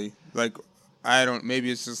 Personally. Like, I don't, maybe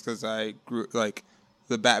it's just because I grew, like,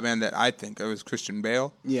 the Batman that I think of is Christian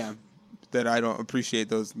Bale. Yeah. That I don't appreciate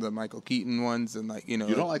the Michael Keaton ones. And, like, You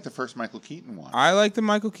don't like the first Michael Keaton one? I like the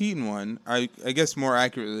Michael Keaton one. I guess more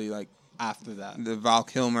accurately, like, after that. The Val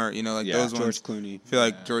Kilmer, those George ones. Clooney. I feel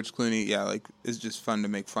like George Clooney, it's just fun to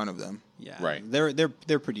make fun of them. Yeah, right.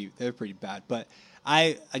 They're pretty bad. But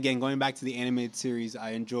going back to the animated series,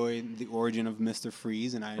 I enjoyed the origin of Mr.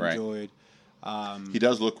 Freeze, and I enjoyed. He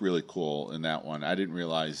does look really cool in that one. I didn't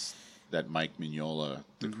realize that Mike Mignola,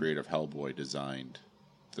 the creator of Hellboy, designed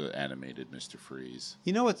the animated Mr. Freeze.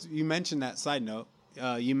 You know what? You mentioned that side note.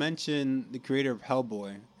 You mentioned the creator of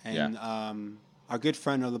Hellboy, and our good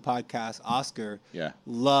friend of the podcast, Oscar,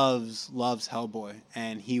 loves Hellboy,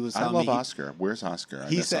 and he was telling me... I love Oscar. Where's Oscar? I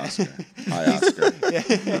miss Oscar. Hi,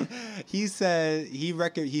 Oscar. He said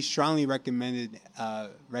he strongly recommended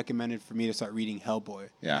for me to start reading Hellboy.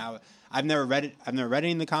 Yeah. Now, I've never read it. I've never read it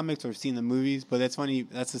in the comics or seen the movies, but that's funny.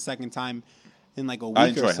 That's the second time in like a week I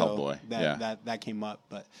enjoy or so Hellboy. that came up.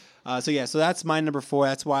 But so that's my number 4.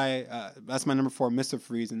 That's why that's my number 4, Mr.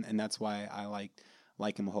 Freeze, and that's why I like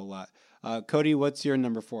him a whole lot. Cody, what's your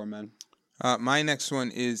number 4, man? My next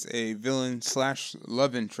one is a villain /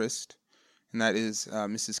 love interest, and that is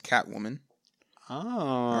Mrs. Catwoman.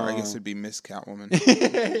 Oh. Or I guess it'd be Miss Catwoman.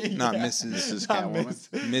 Not Mrs.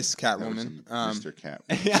 Catwoman. Miss Catwoman. Mr. Catwoman.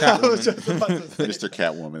 Mr.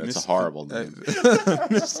 Catwoman. That's a horrible name.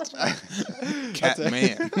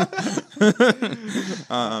 Catman.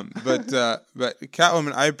 But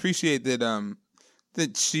Catwoman, I appreciate that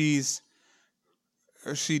that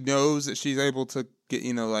she knows that she's able to get,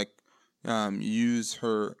 use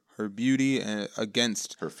her beauty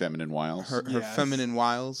against her feminine wiles, her feminine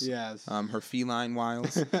wiles, yes, her feline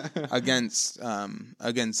wiles against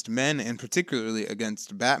men, and particularly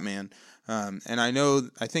against Batman. And I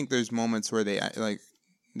think there's moments where they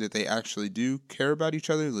that they actually do care about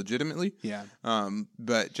each other legitimately. Yeah.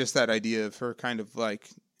 But just that idea of her kind of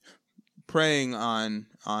like preying on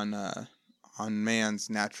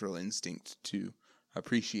man's natural instinct to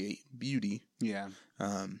appreciate beauty. Yeah.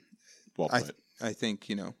 Well put. I think,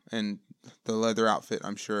 and the leather outfit,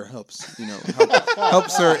 I'm sure helps her in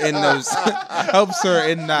those, helps her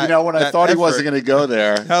in that. When I thought he wasn't going to go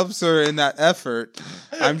there, helps her in that effort.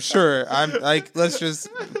 I'm sure. I'm like, let's just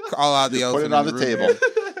call out the elephant. Put it on the table.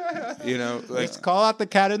 Let's call out the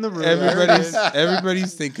cat in the room.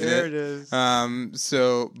 Everybody's thinking there it. It is.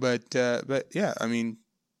 But yeah, I mean,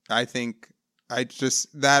 I think I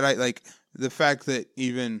like the fact that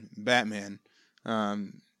even Batman,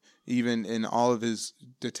 even in all of his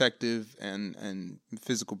detective and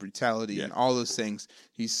physical brutality and all those things,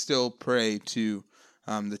 he's still prey to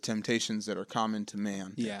the temptations that are common to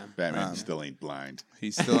man. Yeah, Batman still ain't blind.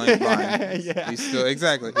 He still ain't blind. Yeah. He's still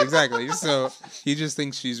exactly. So he just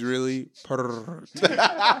thinks she's really pervert.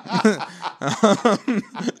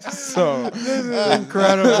 So this is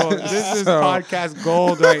incredible. This is podcast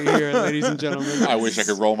gold right here, ladies and gentlemen. I wish I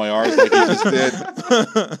could roll my R's like you just did.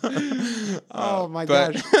 Oh my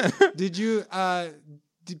gosh! Did you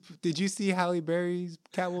did you see Halle Berry's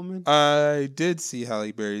Catwoman? I did see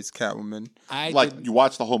Halle Berry's Catwoman. You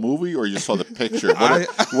watched the whole movie, or you saw the picture?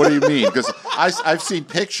 What do you mean? Because I've seen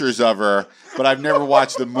pictures of her, but I've never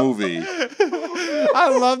watched the movie.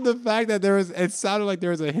 I love the fact that it sounded like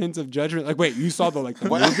there was a hint of judgment. Like, wait, you saw the movie?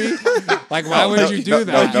 Like, why would you do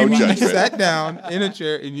that? No judgment. You sat down in a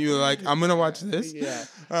chair and you were like, I'm going to watch this. Yeah.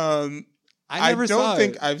 I don't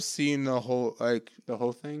think I've seen the whole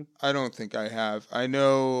thing. I don't think I have. I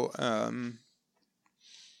know,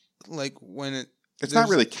 when it's not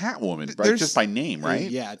really Catwoman, right? Just by name, right?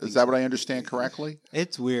 Yeah. Is that what I understand correctly?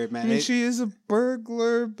 It's weird, man. I mean, she is a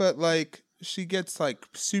burglar, but she gets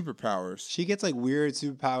superpowers. She gets weird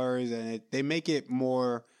superpowers, and they make it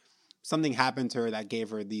more. Something happened to her that gave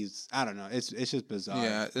her these. I don't know. It's just bizarre.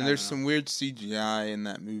 Yeah, and there's some weird CGI in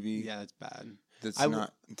that movie. Yeah, that's bad. That's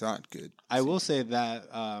not good. I will say that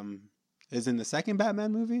is in the second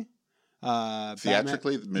Batman movie.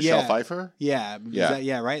 Theatrically, Michelle Pfeiffer? Yeah.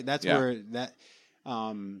 Right? That's where that...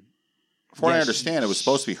 From what I understand, it was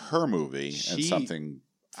supposed to be her movie, and something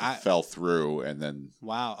fell through, and then...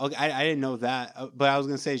 Wow. Okay, I didn't know that. But I was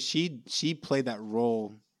going to say, she played that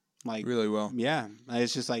role really well. Yeah.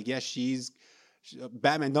 It's just she's...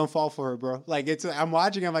 Batman, don't fall for her, bro. I'm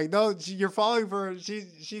watching. I'm like, no, you're falling for her. She's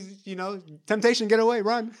temptation, get away,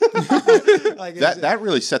 run. That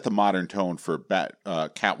really set the modern tone for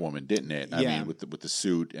Catwoman, didn't it? I mean, with the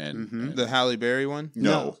suit and the Halle Berry one.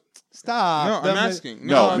 No. Stop. No, I'm asking.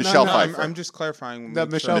 No, Michelle Pfeiffer. I'm just clarifying.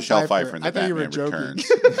 Michelle Pfeiffer in the Batman Returns.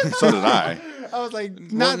 So did I. I was like,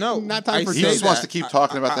 not time for. He just wants to keep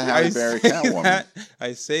talking about the Halle Berry Catwoman.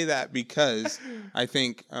 I say that because I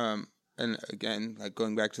think. And again,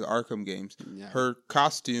 going back to the Arkham games, her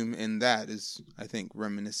costume in that is, I think,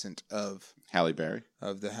 reminiscent of Halle Berry,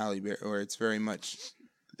 or it's very much.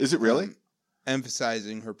 Is it really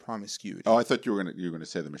emphasizing her promiscuity? Oh, I thought you were gonna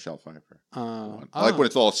say the Michelle Pfeiffer one. When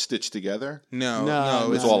it's all stitched together.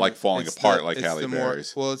 No, it's all falling apart like Halle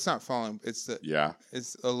Berry's. Well, it's not falling. It's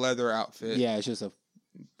it's a leather outfit. Yeah, it's just a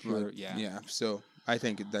pure. So. I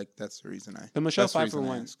think that's the reason the Michelle Pfeiffer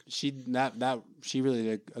one. She really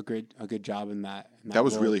did a good job in that. That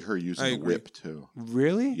was really her using the whip too.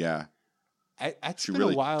 Really? Yeah. It's she been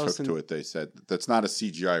really a while took to it. They said that's not a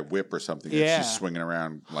CGI whip or something. Yeah. She's swinging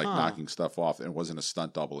around knocking stuff off, and it wasn't a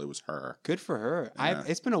stunt double. It was her. Good for her. Yeah.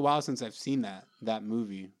 It's been a while since I've seen that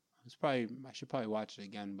movie. I should probably watch it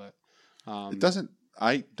again, but it doesn't.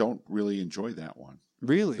 I don't really enjoy that one.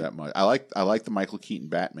 Really? That much. I like the Michael Keaton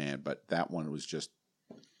Batman, but that one was just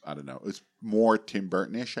I don't know. It's more Tim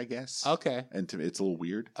Burton-ish, I guess. Okay. And it's a little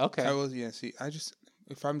weird. Okay. I will. Yeah. See,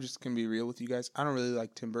 if I'm just gonna be real with you guys, I don't really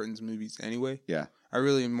like Tim Burton's movies anyway. Yeah. I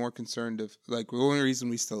really am more concerned of the only reason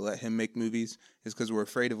we still let him make movies is because we're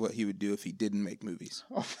afraid of what he would do if he didn't make movies.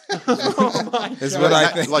 Oh my Is God. what I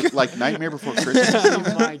think. Like Nightmare Before Christmas. Oh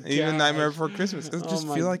my God. Even Nightmare Before Christmas. I just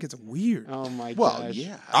feel like it's weird. Oh my Well, gosh.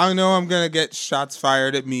 yeah. I know I'm gonna get shots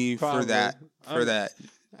fired at me Probably. for that.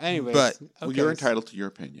 Anyways, But- Well, you're entitled to your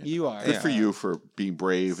opinion. You are. Good for you for being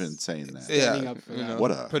brave and saying that. Standing Yeah, up for that. What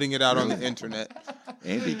a- putting it out on the internet.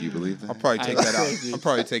 Andy, do you believe that? I'll probably take I that out. crazy. I'll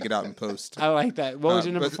probably take it out in post. I like that. What was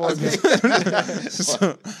your number but-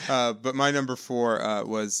 4? But my number 4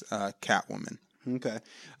 was Catwoman. Okay.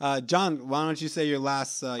 John, why don't you say your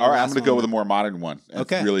last All right, I'm going to go with a more modern one. And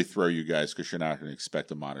Okay. really throw you guys because you're not going to expect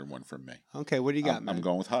a modern one from me. Okay, what do you got, man? I'm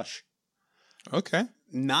going with Hush. Okay.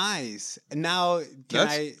 Nice. Now, can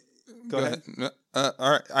That's- I... Go ahead. All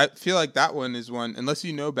right. I feel like that one is one, unless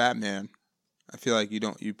you know Batman, I feel like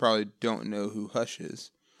you probably don't know who Hush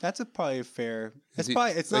is. That's probably a fair... It's he-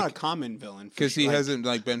 probably... It's not a like- common villain. Because he like- hasn't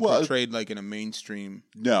been Well, portrayed in a mainstream.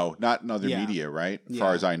 No, not in other Yeah. media, right? As Yeah.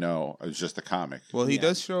 far as I know, it was just a comic. Well, he Yeah.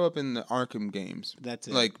 does show up in the Arkham games. That's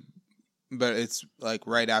it. But it's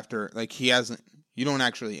right after, he hasn't. You don't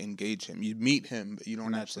actually engage him. You meet him, but you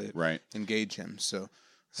don't That's actually it. Right. engage him. So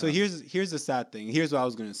here's the sad thing. Here's what I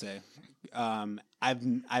was gonna say.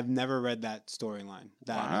 I've never read that storyline.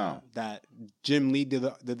 Wow. That Jim Lee did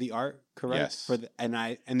the art, correct? Yes.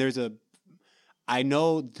 I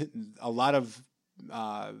know a lot of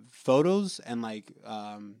photos and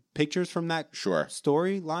pictures from that Sure.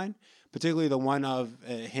 storyline, particularly the one of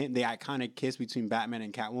the iconic kiss between Batman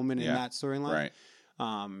and Catwoman in Yeah. that storyline.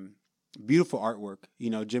 Right. Beautiful artwork.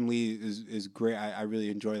 Jim Lee is great. I really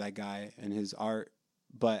enjoy that guy and his art,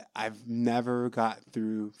 but I've never got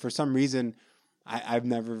through, for some reason, I've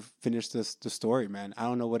never finished the story, man. I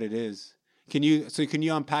don't know what it is. Can you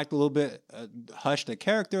unpack a little bit, Hush the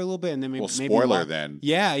character a little bit, and then maybe Spoiler then.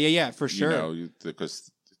 Yeah, for sure.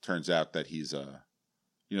 Because it turns out that he's the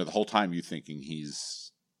whole time you thinking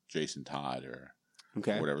he's Jason Todd or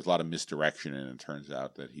Okay. whatever. There's a lot of misdirection, and it turns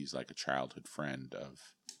out that he's like a childhood friend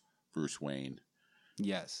of Bruce Wayne.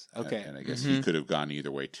 Yes. Okay. And I guess he could have gone either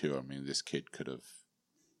way too. I mean, this kid could have,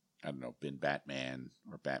 I don't know, been Batman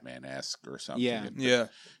or Batman-esque or something. Yeah. yeah,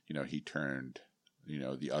 He turned,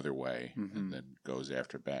 the other way and then goes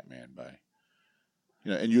after Batman by,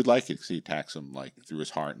 and you'd like it because he attacks him through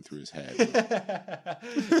his heart and through his head.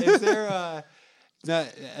 Is there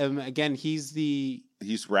again?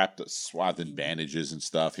 He's swathed in bandages and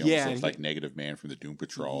stuff. He almost looks like Negative Man from the Doom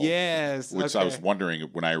Patrol. Yes. Which okay. I was wondering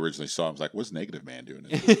when I originally saw him. I was like, what's Negative Man doing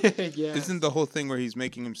in this? Yes. Isn't the whole thing where he's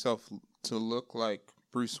making himself to look like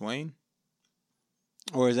Bruce Wayne?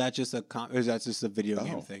 Or is that just a video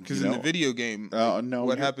game thing? Because in the video game, no.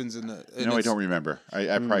 what happens in the? No, I don't remember.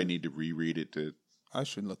 I probably need to reread it to. I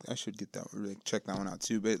should get that. Check that one out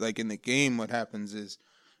too. But in the game, what happens is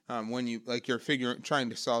when you you're trying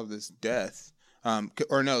to solve this death.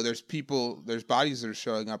 There's bodies that are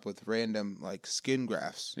showing up with random skin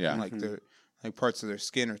grafts. Yeah. And their parts of their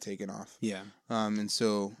skin are taken off. Yeah. And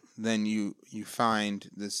so then you find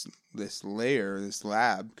this layer, this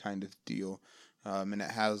lab kind of deal, and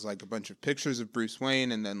it has a bunch of pictures of Bruce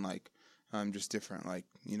Wayne, and then just different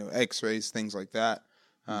X-rays, things like that.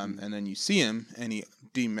 And then you see him, and he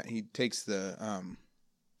takes the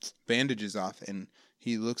bandages off, and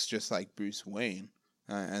he looks just like Bruce Wayne.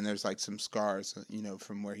 And there's some scars,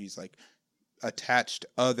 from where he's attached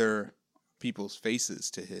other people's faces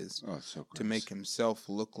to his So to make himself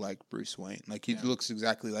look like Bruce Wayne. He looks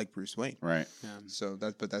exactly like Bruce Wayne. Right. Yeah. So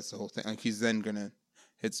that's the whole thing. He's then gonna.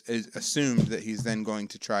 It's assumed that he's then going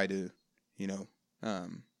to try to,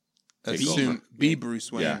 be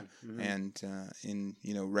Bruce Wayne, and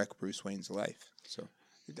wreck Bruce Wayne's life. So,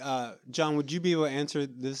 John, would you be able to answer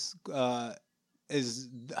this? Is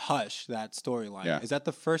Hush that storyline? Yeah. Is that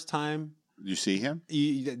the first time You see him?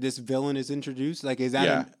 this villain is introduced? Is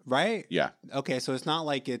that right? Yeah. Okay, so it's not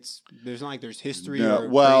there's history. No,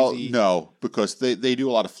 or crazy... no, because they do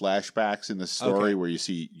a lot of flashbacks in the story where you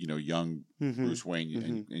see young Bruce Wayne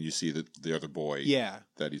and you see the other boy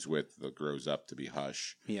that he's with that grows up to be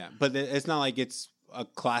Hush. Yeah, but it's not like it's a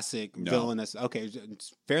classic villainous. Okay,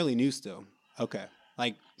 it's fairly new still. Okay,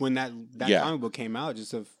 when that comic book came out,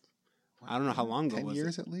 I don't know how long ago 10 was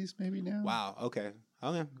years it? at least, maybe now. Wow. Okay.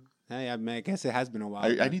 Yeah, I guess it has been a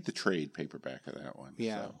while. I need the trade paperback of that one.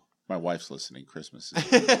 Yeah. So. My wife's listening. Christmas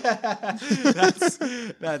is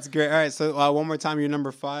That's great. All right, so one more time, your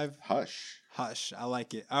number 5. Hush. I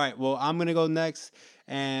like it. All right, well, I'm gonna go next,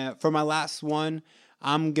 and for my last one,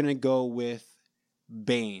 I'm gonna go with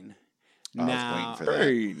Bane. I was waiting for that.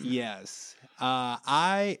 Bane. Yes.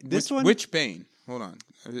 Which Bane? Hold on.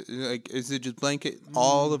 Like, is it just blanket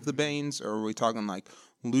all of the Banes, or are we talking like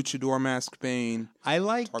luchador mask Bane? I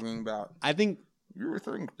think you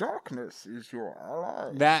think darkness is your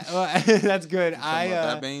ally. that's good.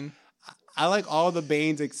 That Bane. I like all the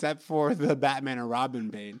Banes except for the Batman and Robin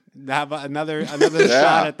Bane. Have another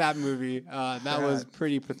shot at that movie. That was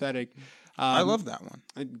pretty pathetic. I love that one.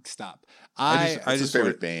 Stop. That's his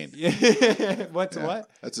favorite Bane. What?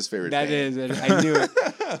 That's his favorite. That Bane. is. I knew it.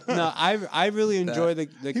 No, I really enjoy the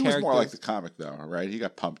He character. was more like the comic though, right? He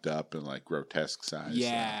got pumped up and like grotesque size.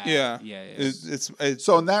 Yeah. It's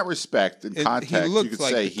so in that respect, in context, you could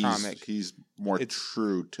like say he's more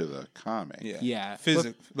true to the comic. Yeah.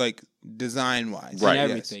 Like design wise, Right.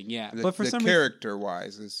 And everything. Yeah. But But for the some character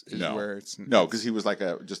wise is No. where it's because he was like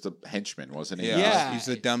just a henchman, wasn't he? Yeah. He's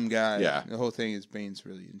a dumb guy. Yeah. The whole thing is Bane's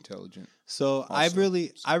really intelligent. So I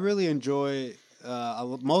really enjoy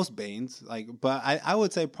most Banes, but I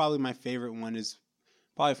would say probably my favorite one is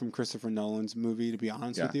probably from Christopher Nolan's movie. To be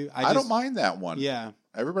honest with you, I don't mind that one. Yeah,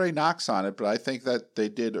 everybody knocks on it, but I think that they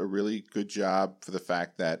did a really good job for the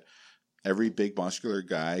fact that every big muscular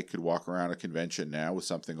guy could walk around a convention now with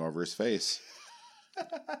something over his face.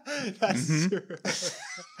 That's true.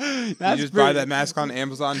 You just buy that mask on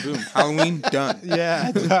Amazon, boom, Halloween done.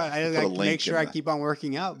 Yeah, I make sure I keep on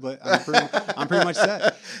working out, but I'm pretty much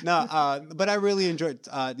set. No, but I really enjoyed.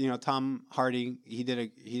 Tom Hardy. He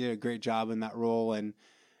did a great job in that role, and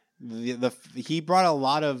he brought a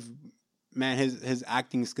lot of. Man, his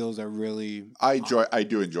acting skills are really. I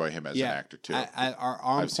do enjoy him as an actor too. Are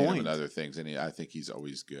on I've seen him point. in other things, and I think he's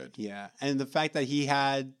always good. Yeah, and the fact that he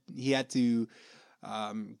had to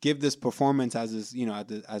give this performance as his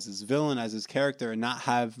as his villain, as his character, and not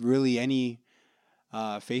have really any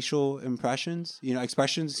facial expressions.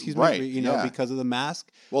 Right, because of the mask.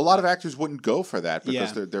 Well, a lot of actors wouldn't go for that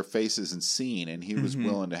because their face isn't seen, and he was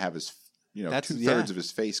willing to have his 2/3 of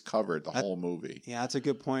his face covered the whole movie. Yeah, that's a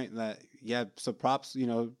good point. So props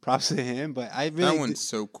to him. But I really that one's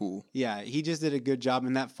so cool. Yeah, he just did a good job,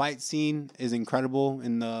 and that fight scene is incredible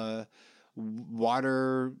in the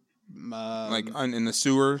water, in the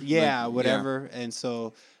sewer. Yeah, whatever. Yeah. And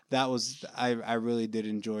so that was I really did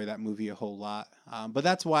enjoy that movie a whole lot. But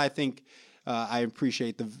that's why I think I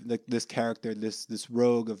appreciate this character, this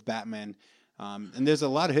rogue of Batman. And there's a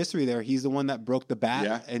lot of history there. He's the one that broke the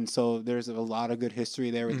bat, and so there's a lot of good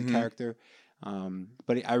history there with the character.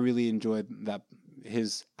 But I really enjoyed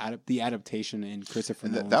the adaptation in Christopher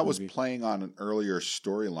Nolan's that was movie. Playing on an earlier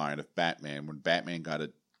storyline of Batman when Batman got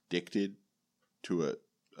addicted to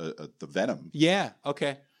the Venom. Yeah.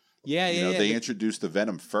 Okay. Yeah. They introduced the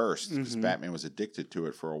Venom first because Batman was addicted to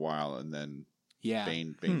it for a while, and then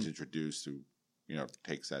Bane's introduced who.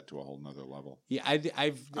 Takes that to a whole nother level. Yeah, I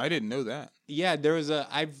didn't know that. Yeah, there was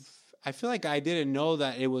I feel like I didn't know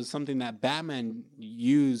that it was something that Batman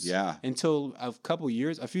used until a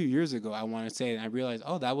few years ago, I want to say, and I realized,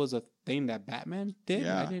 that was a thing that Batman did?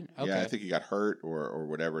 Yeah. I didn't. Okay. Yeah, I think he got hurt or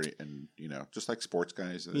whatever, and just like sports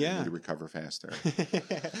guys, they need to recover faster.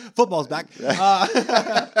 Football's back. So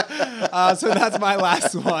that's my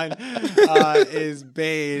last one, is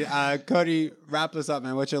Bane. Cody, wrap us up,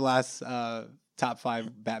 man. What's your last top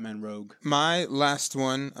 5 Batman rogue? My last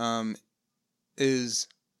one is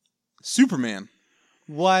Superman.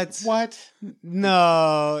 What?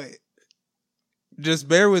 No. Just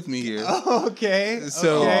bear with me here. Okay.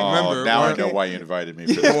 So remember, now I know why you invited me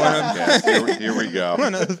for this podcast. Here we go.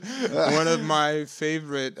 One of my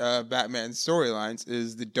favorite Batman storylines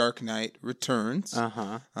is The Dark Knight Returns.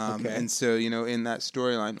 Okay. And so in that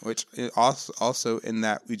storyline, which also in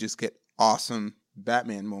that we just get awesome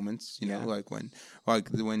Batman moments. Like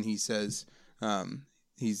when he says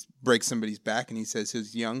he breaks somebody's back and he says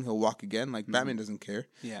he's young, he'll walk again. Like Batman doesn't care.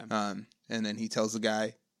 Yeah. And then he tells the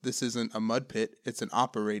guy, this isn't a mud pit, it's an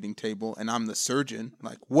operating table, and I'm the surgeon.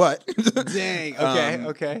 Like, what? Dang.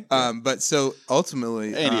 Okay. But so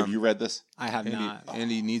ultimately, Andy, have you read this? I have not.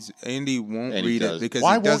 Andy won't read it because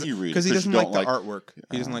why won't you read it? Because he doesn't like the artwork.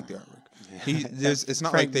 He doesn't like the artwork. It's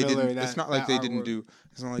not like they didn't. It's not like they didn't do.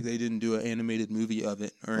 It's not like they didn't do an animated movie of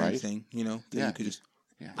it or anything. You could just.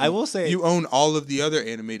 Yeah. I will say you own all of the other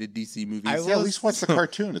animated DC movies. At least watch the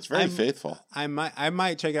cartoon. It's very faithful. I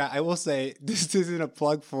might check it out. I will say this isn't a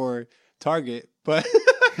plug for Target, but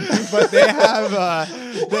they have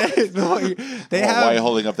they have. Why are you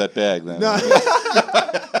holding up that bag then? No.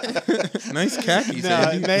 Nice khakis.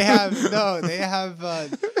 No,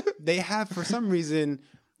 they have for some reason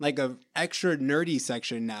like a extra nerdy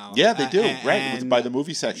section now. Yeah, they do. Right, by the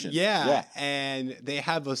movie section. Yeah, and they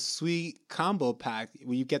have a sweet combo pack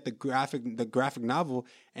where you get the graphic novel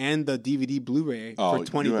and the DVD Blu-ray for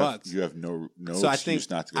 $20. You have no so excuse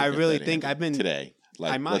not to go. I get really that think I've been today.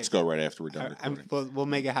 Like, let's go right after we're done recording. We'll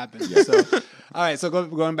make it happen. So, all right. So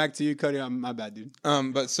going back to you, Cody. My bad, dude.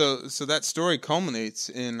 But so that story culminates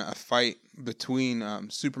in a fight between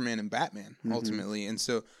Superman and Batman ultimately, and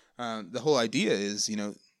so the whole idea is,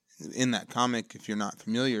 in that comic, if you're not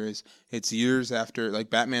familiar, is it's years after, like,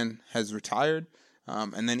 Batman has retired,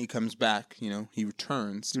 and then he comes back. He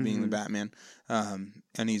returns to being the Batman,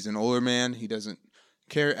 and he's an older man. He doesn't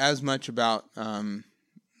care as much about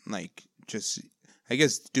just, I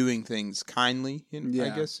guess, doing things kindly.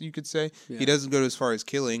 I guess you could say he doesn't go as far as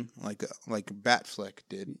killing like Batfleck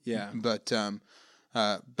did. Yeah, but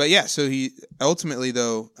yeah. So he ultimately,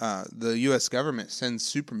 though, the U.S. government sends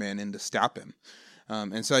Superman in to stop him.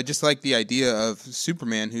 And so I just like the idea of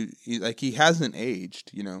Superman, who he hasn't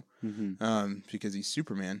aged, because he's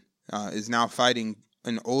Superman, is now fighting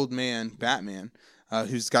an old man Batman,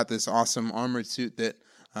 who's got this awesome armored suit that,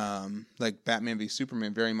 like Batman v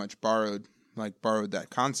Superman, very much borrowed that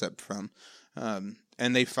concept from.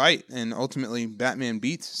 And they fight, and ultimately Batman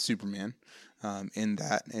beats Superman in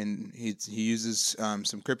that, and he uses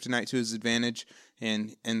some kryptonite to his advantage,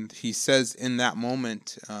 and he says in that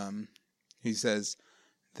moment, he says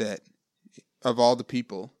that of all the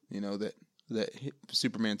people, that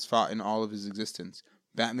Superman's fought in all of his existence,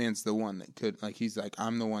 Batman's the one that could, he's like,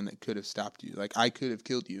 I'm the one that could have stopped you. Like, I could have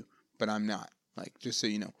killed you, but I'm not. Like, just so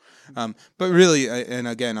you know. But really, and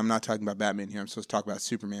again, I'm not talking about Batman here. I'm supposed to talk about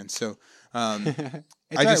Superman. So,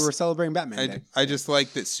 we're celebrating Batman Day. I just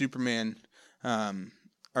like that Superman, I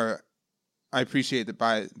appreciate that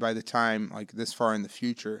by the time, like, this far in the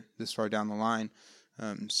future, this far down the line,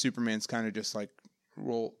 Superman's kind of just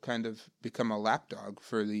become a lapdog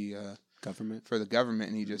for the government,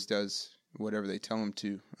 and he just does whatever they tell him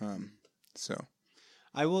to. So,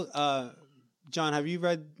 I will. John, have you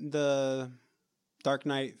read the Dark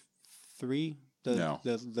Knight 3? No.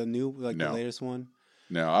 The new, the latest one?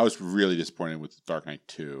 No, I was really disappointed with Dark Knight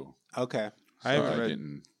 2. Okay. I haven't read.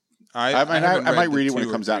 I might read it when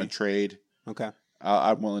it comes out in trade. Okay.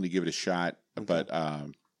 I'm willing to give it a shot, okay. But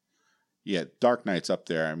yeah, Dark Knight's up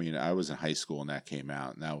there. I mean, I was in high school when that came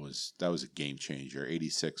out, and that was a game changer.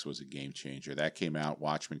 86 was a game changer. That came out.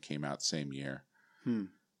 Watchmen came out same year.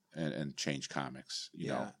 And changed comics, you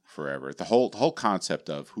know, forever. The whole concept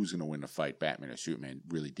of who's going to win a fight, Batman or Superman,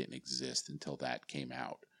 really didn't exist until that came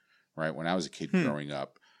out, right? When I was a kid growing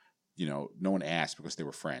up, no one asked because they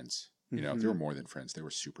were friends. They were more than friends; they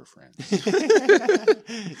were super friends.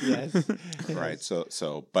 Yes, right.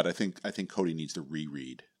 So, but I think Cody needs to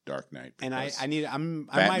reread Dark Knight, and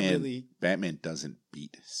Batman doesn't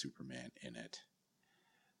beat Superman in it.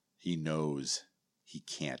 He knows he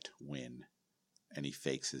can't win. And he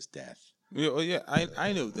fakes his death. Yeah,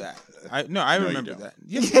 I know that. I remember that.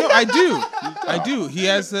 Yes, no, I do. I do. He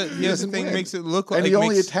has the thing that makes it look like. And he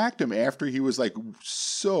only attacked him after he was like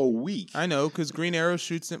so weak. I know, because Green Arrow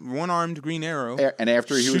shoots him. One-armed Green Arrow. And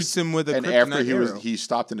after he shoots him with a kryptonite arrow. He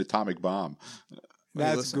stopped an atomic bomb.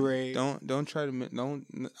 That's great. Don't try to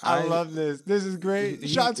I love this. This is great.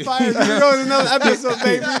 Shots fired. Here goes another episode,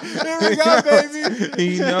 baby. Here we go, baby.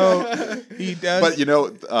 He does. But you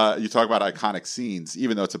talk about iconic scenes.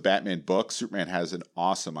 Even though it's a Batman book, Superman has an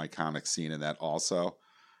awesome iconic scene in that also.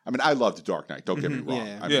 I mean, I love The Dark Knight. Don't get me wrong.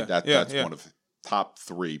 Yeah. I mean, that's one of the top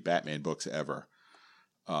 3 Batman books ever.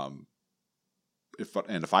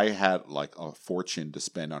 If I had like a fortune to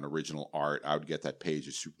spend on original art, I would get that page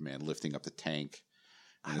of Superman lifting up the tank.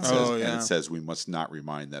 And it says, "We must not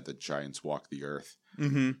remind that the giants walk the earth."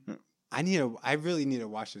 Mm-hmm. I really need to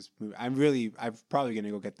watch this movie. I'm probably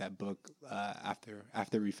gonna go get that book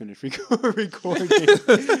after we finish recording.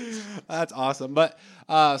 That's awesome. But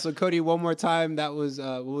so Cody, one more time. That was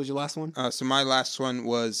what was your last one? So my last one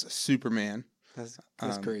was Superman.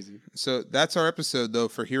 That's crazy. So that's our episode, though,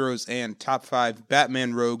 for Heroes and Top 5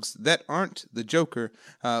 Batman Rogues that aren't the Joker.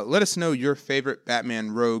 Let us know your favorite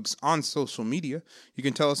Batman Rogues on social media. You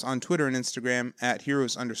can tell us on Twitter and Instagram at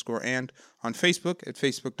heroes_and, on Facebook at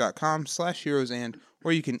facebook.com/heroesand,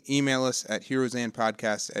 or you can email us at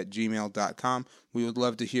heroesandpodcast@gmail.com. We would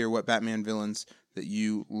love to hear what Batman villains that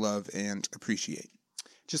you love and appreciate.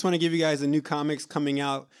 Just want to give you guys the new comics coming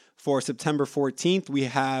out for September 14th. We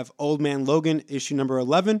have Old Man Logan, issue number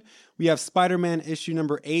 11. We have Spider-Man, issue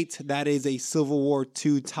number 8. That is a Civil War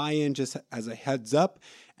II tie-in, just as a heads up.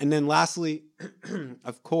 And then lastly,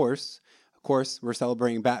 of course, we're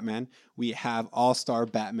celebrating Batman. We have All-Star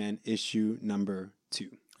Batman, issue number 2.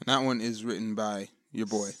 And that one is written by your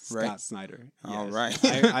boy, right? Scott Snyder. Yes. All right.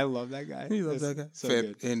 I love that guy. You love that guy? So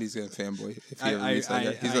good. Andy's a fanboy. If he ever meets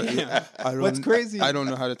that guy. He's What's crazy? I don't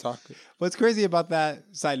know how to talk. What's crazy about that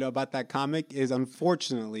side note about that comic is,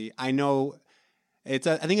 unfortunately, I know I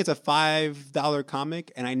think it's a $5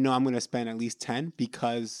 comic, and I know I'm going to spend at least 10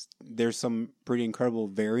 because there's some pretty incredible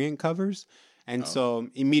variant covers, and so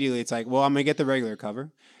immediately it's like, well, I'm going to get the regular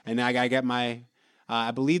cover, and then I got to get my.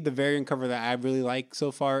 I believe the variant cover that I really like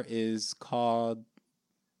so far is called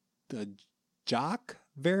the Jock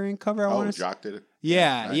variant cover. Jock did it?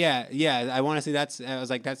 Yeah, nice. yeah. I want to say I was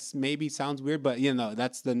like, that's maybe sounds weird, but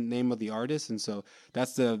that's the name of the artist, and so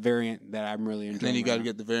that's the variant that I'm really enjoying. And then you got to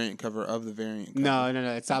get the variant cover of the variant cover. No.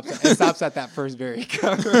 It stops at that first variant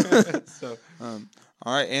cover. So, all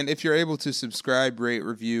right, and if you're able to subscribe, rate,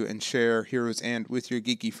 review, and share Heroes and with your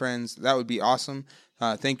geeky friends, that would be awesome.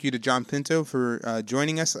 Thank you to Jon Pinto for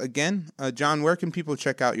joining us again. John, where can people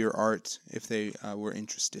check out your art if they were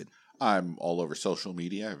interested? I'm all over social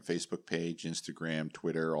media. I have a Facebook page, Instagram,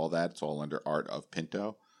 Twitter, all that. It's all under Art of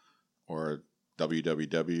Pinto, or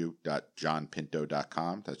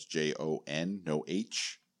www.jonpinto.com. That's JON, no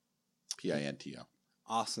H, PINTO.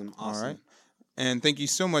 Awesome. All right. And thank you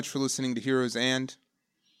so much for listening to Heroes and.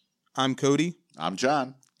 I'm Cody. I'm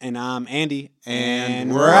John. And I'm Andy.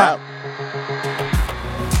 And we're out.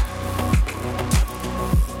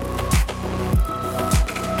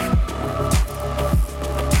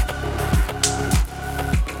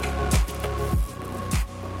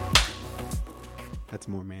 That's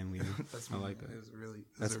more manly. I like that.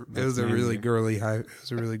 It was a really girly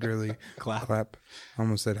clap. I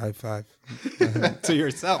almost said high five. To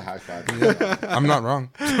yourself. High five. Yeah, I'm not wrong.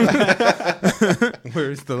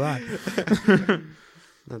 Where's the lie?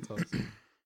 That's awesome.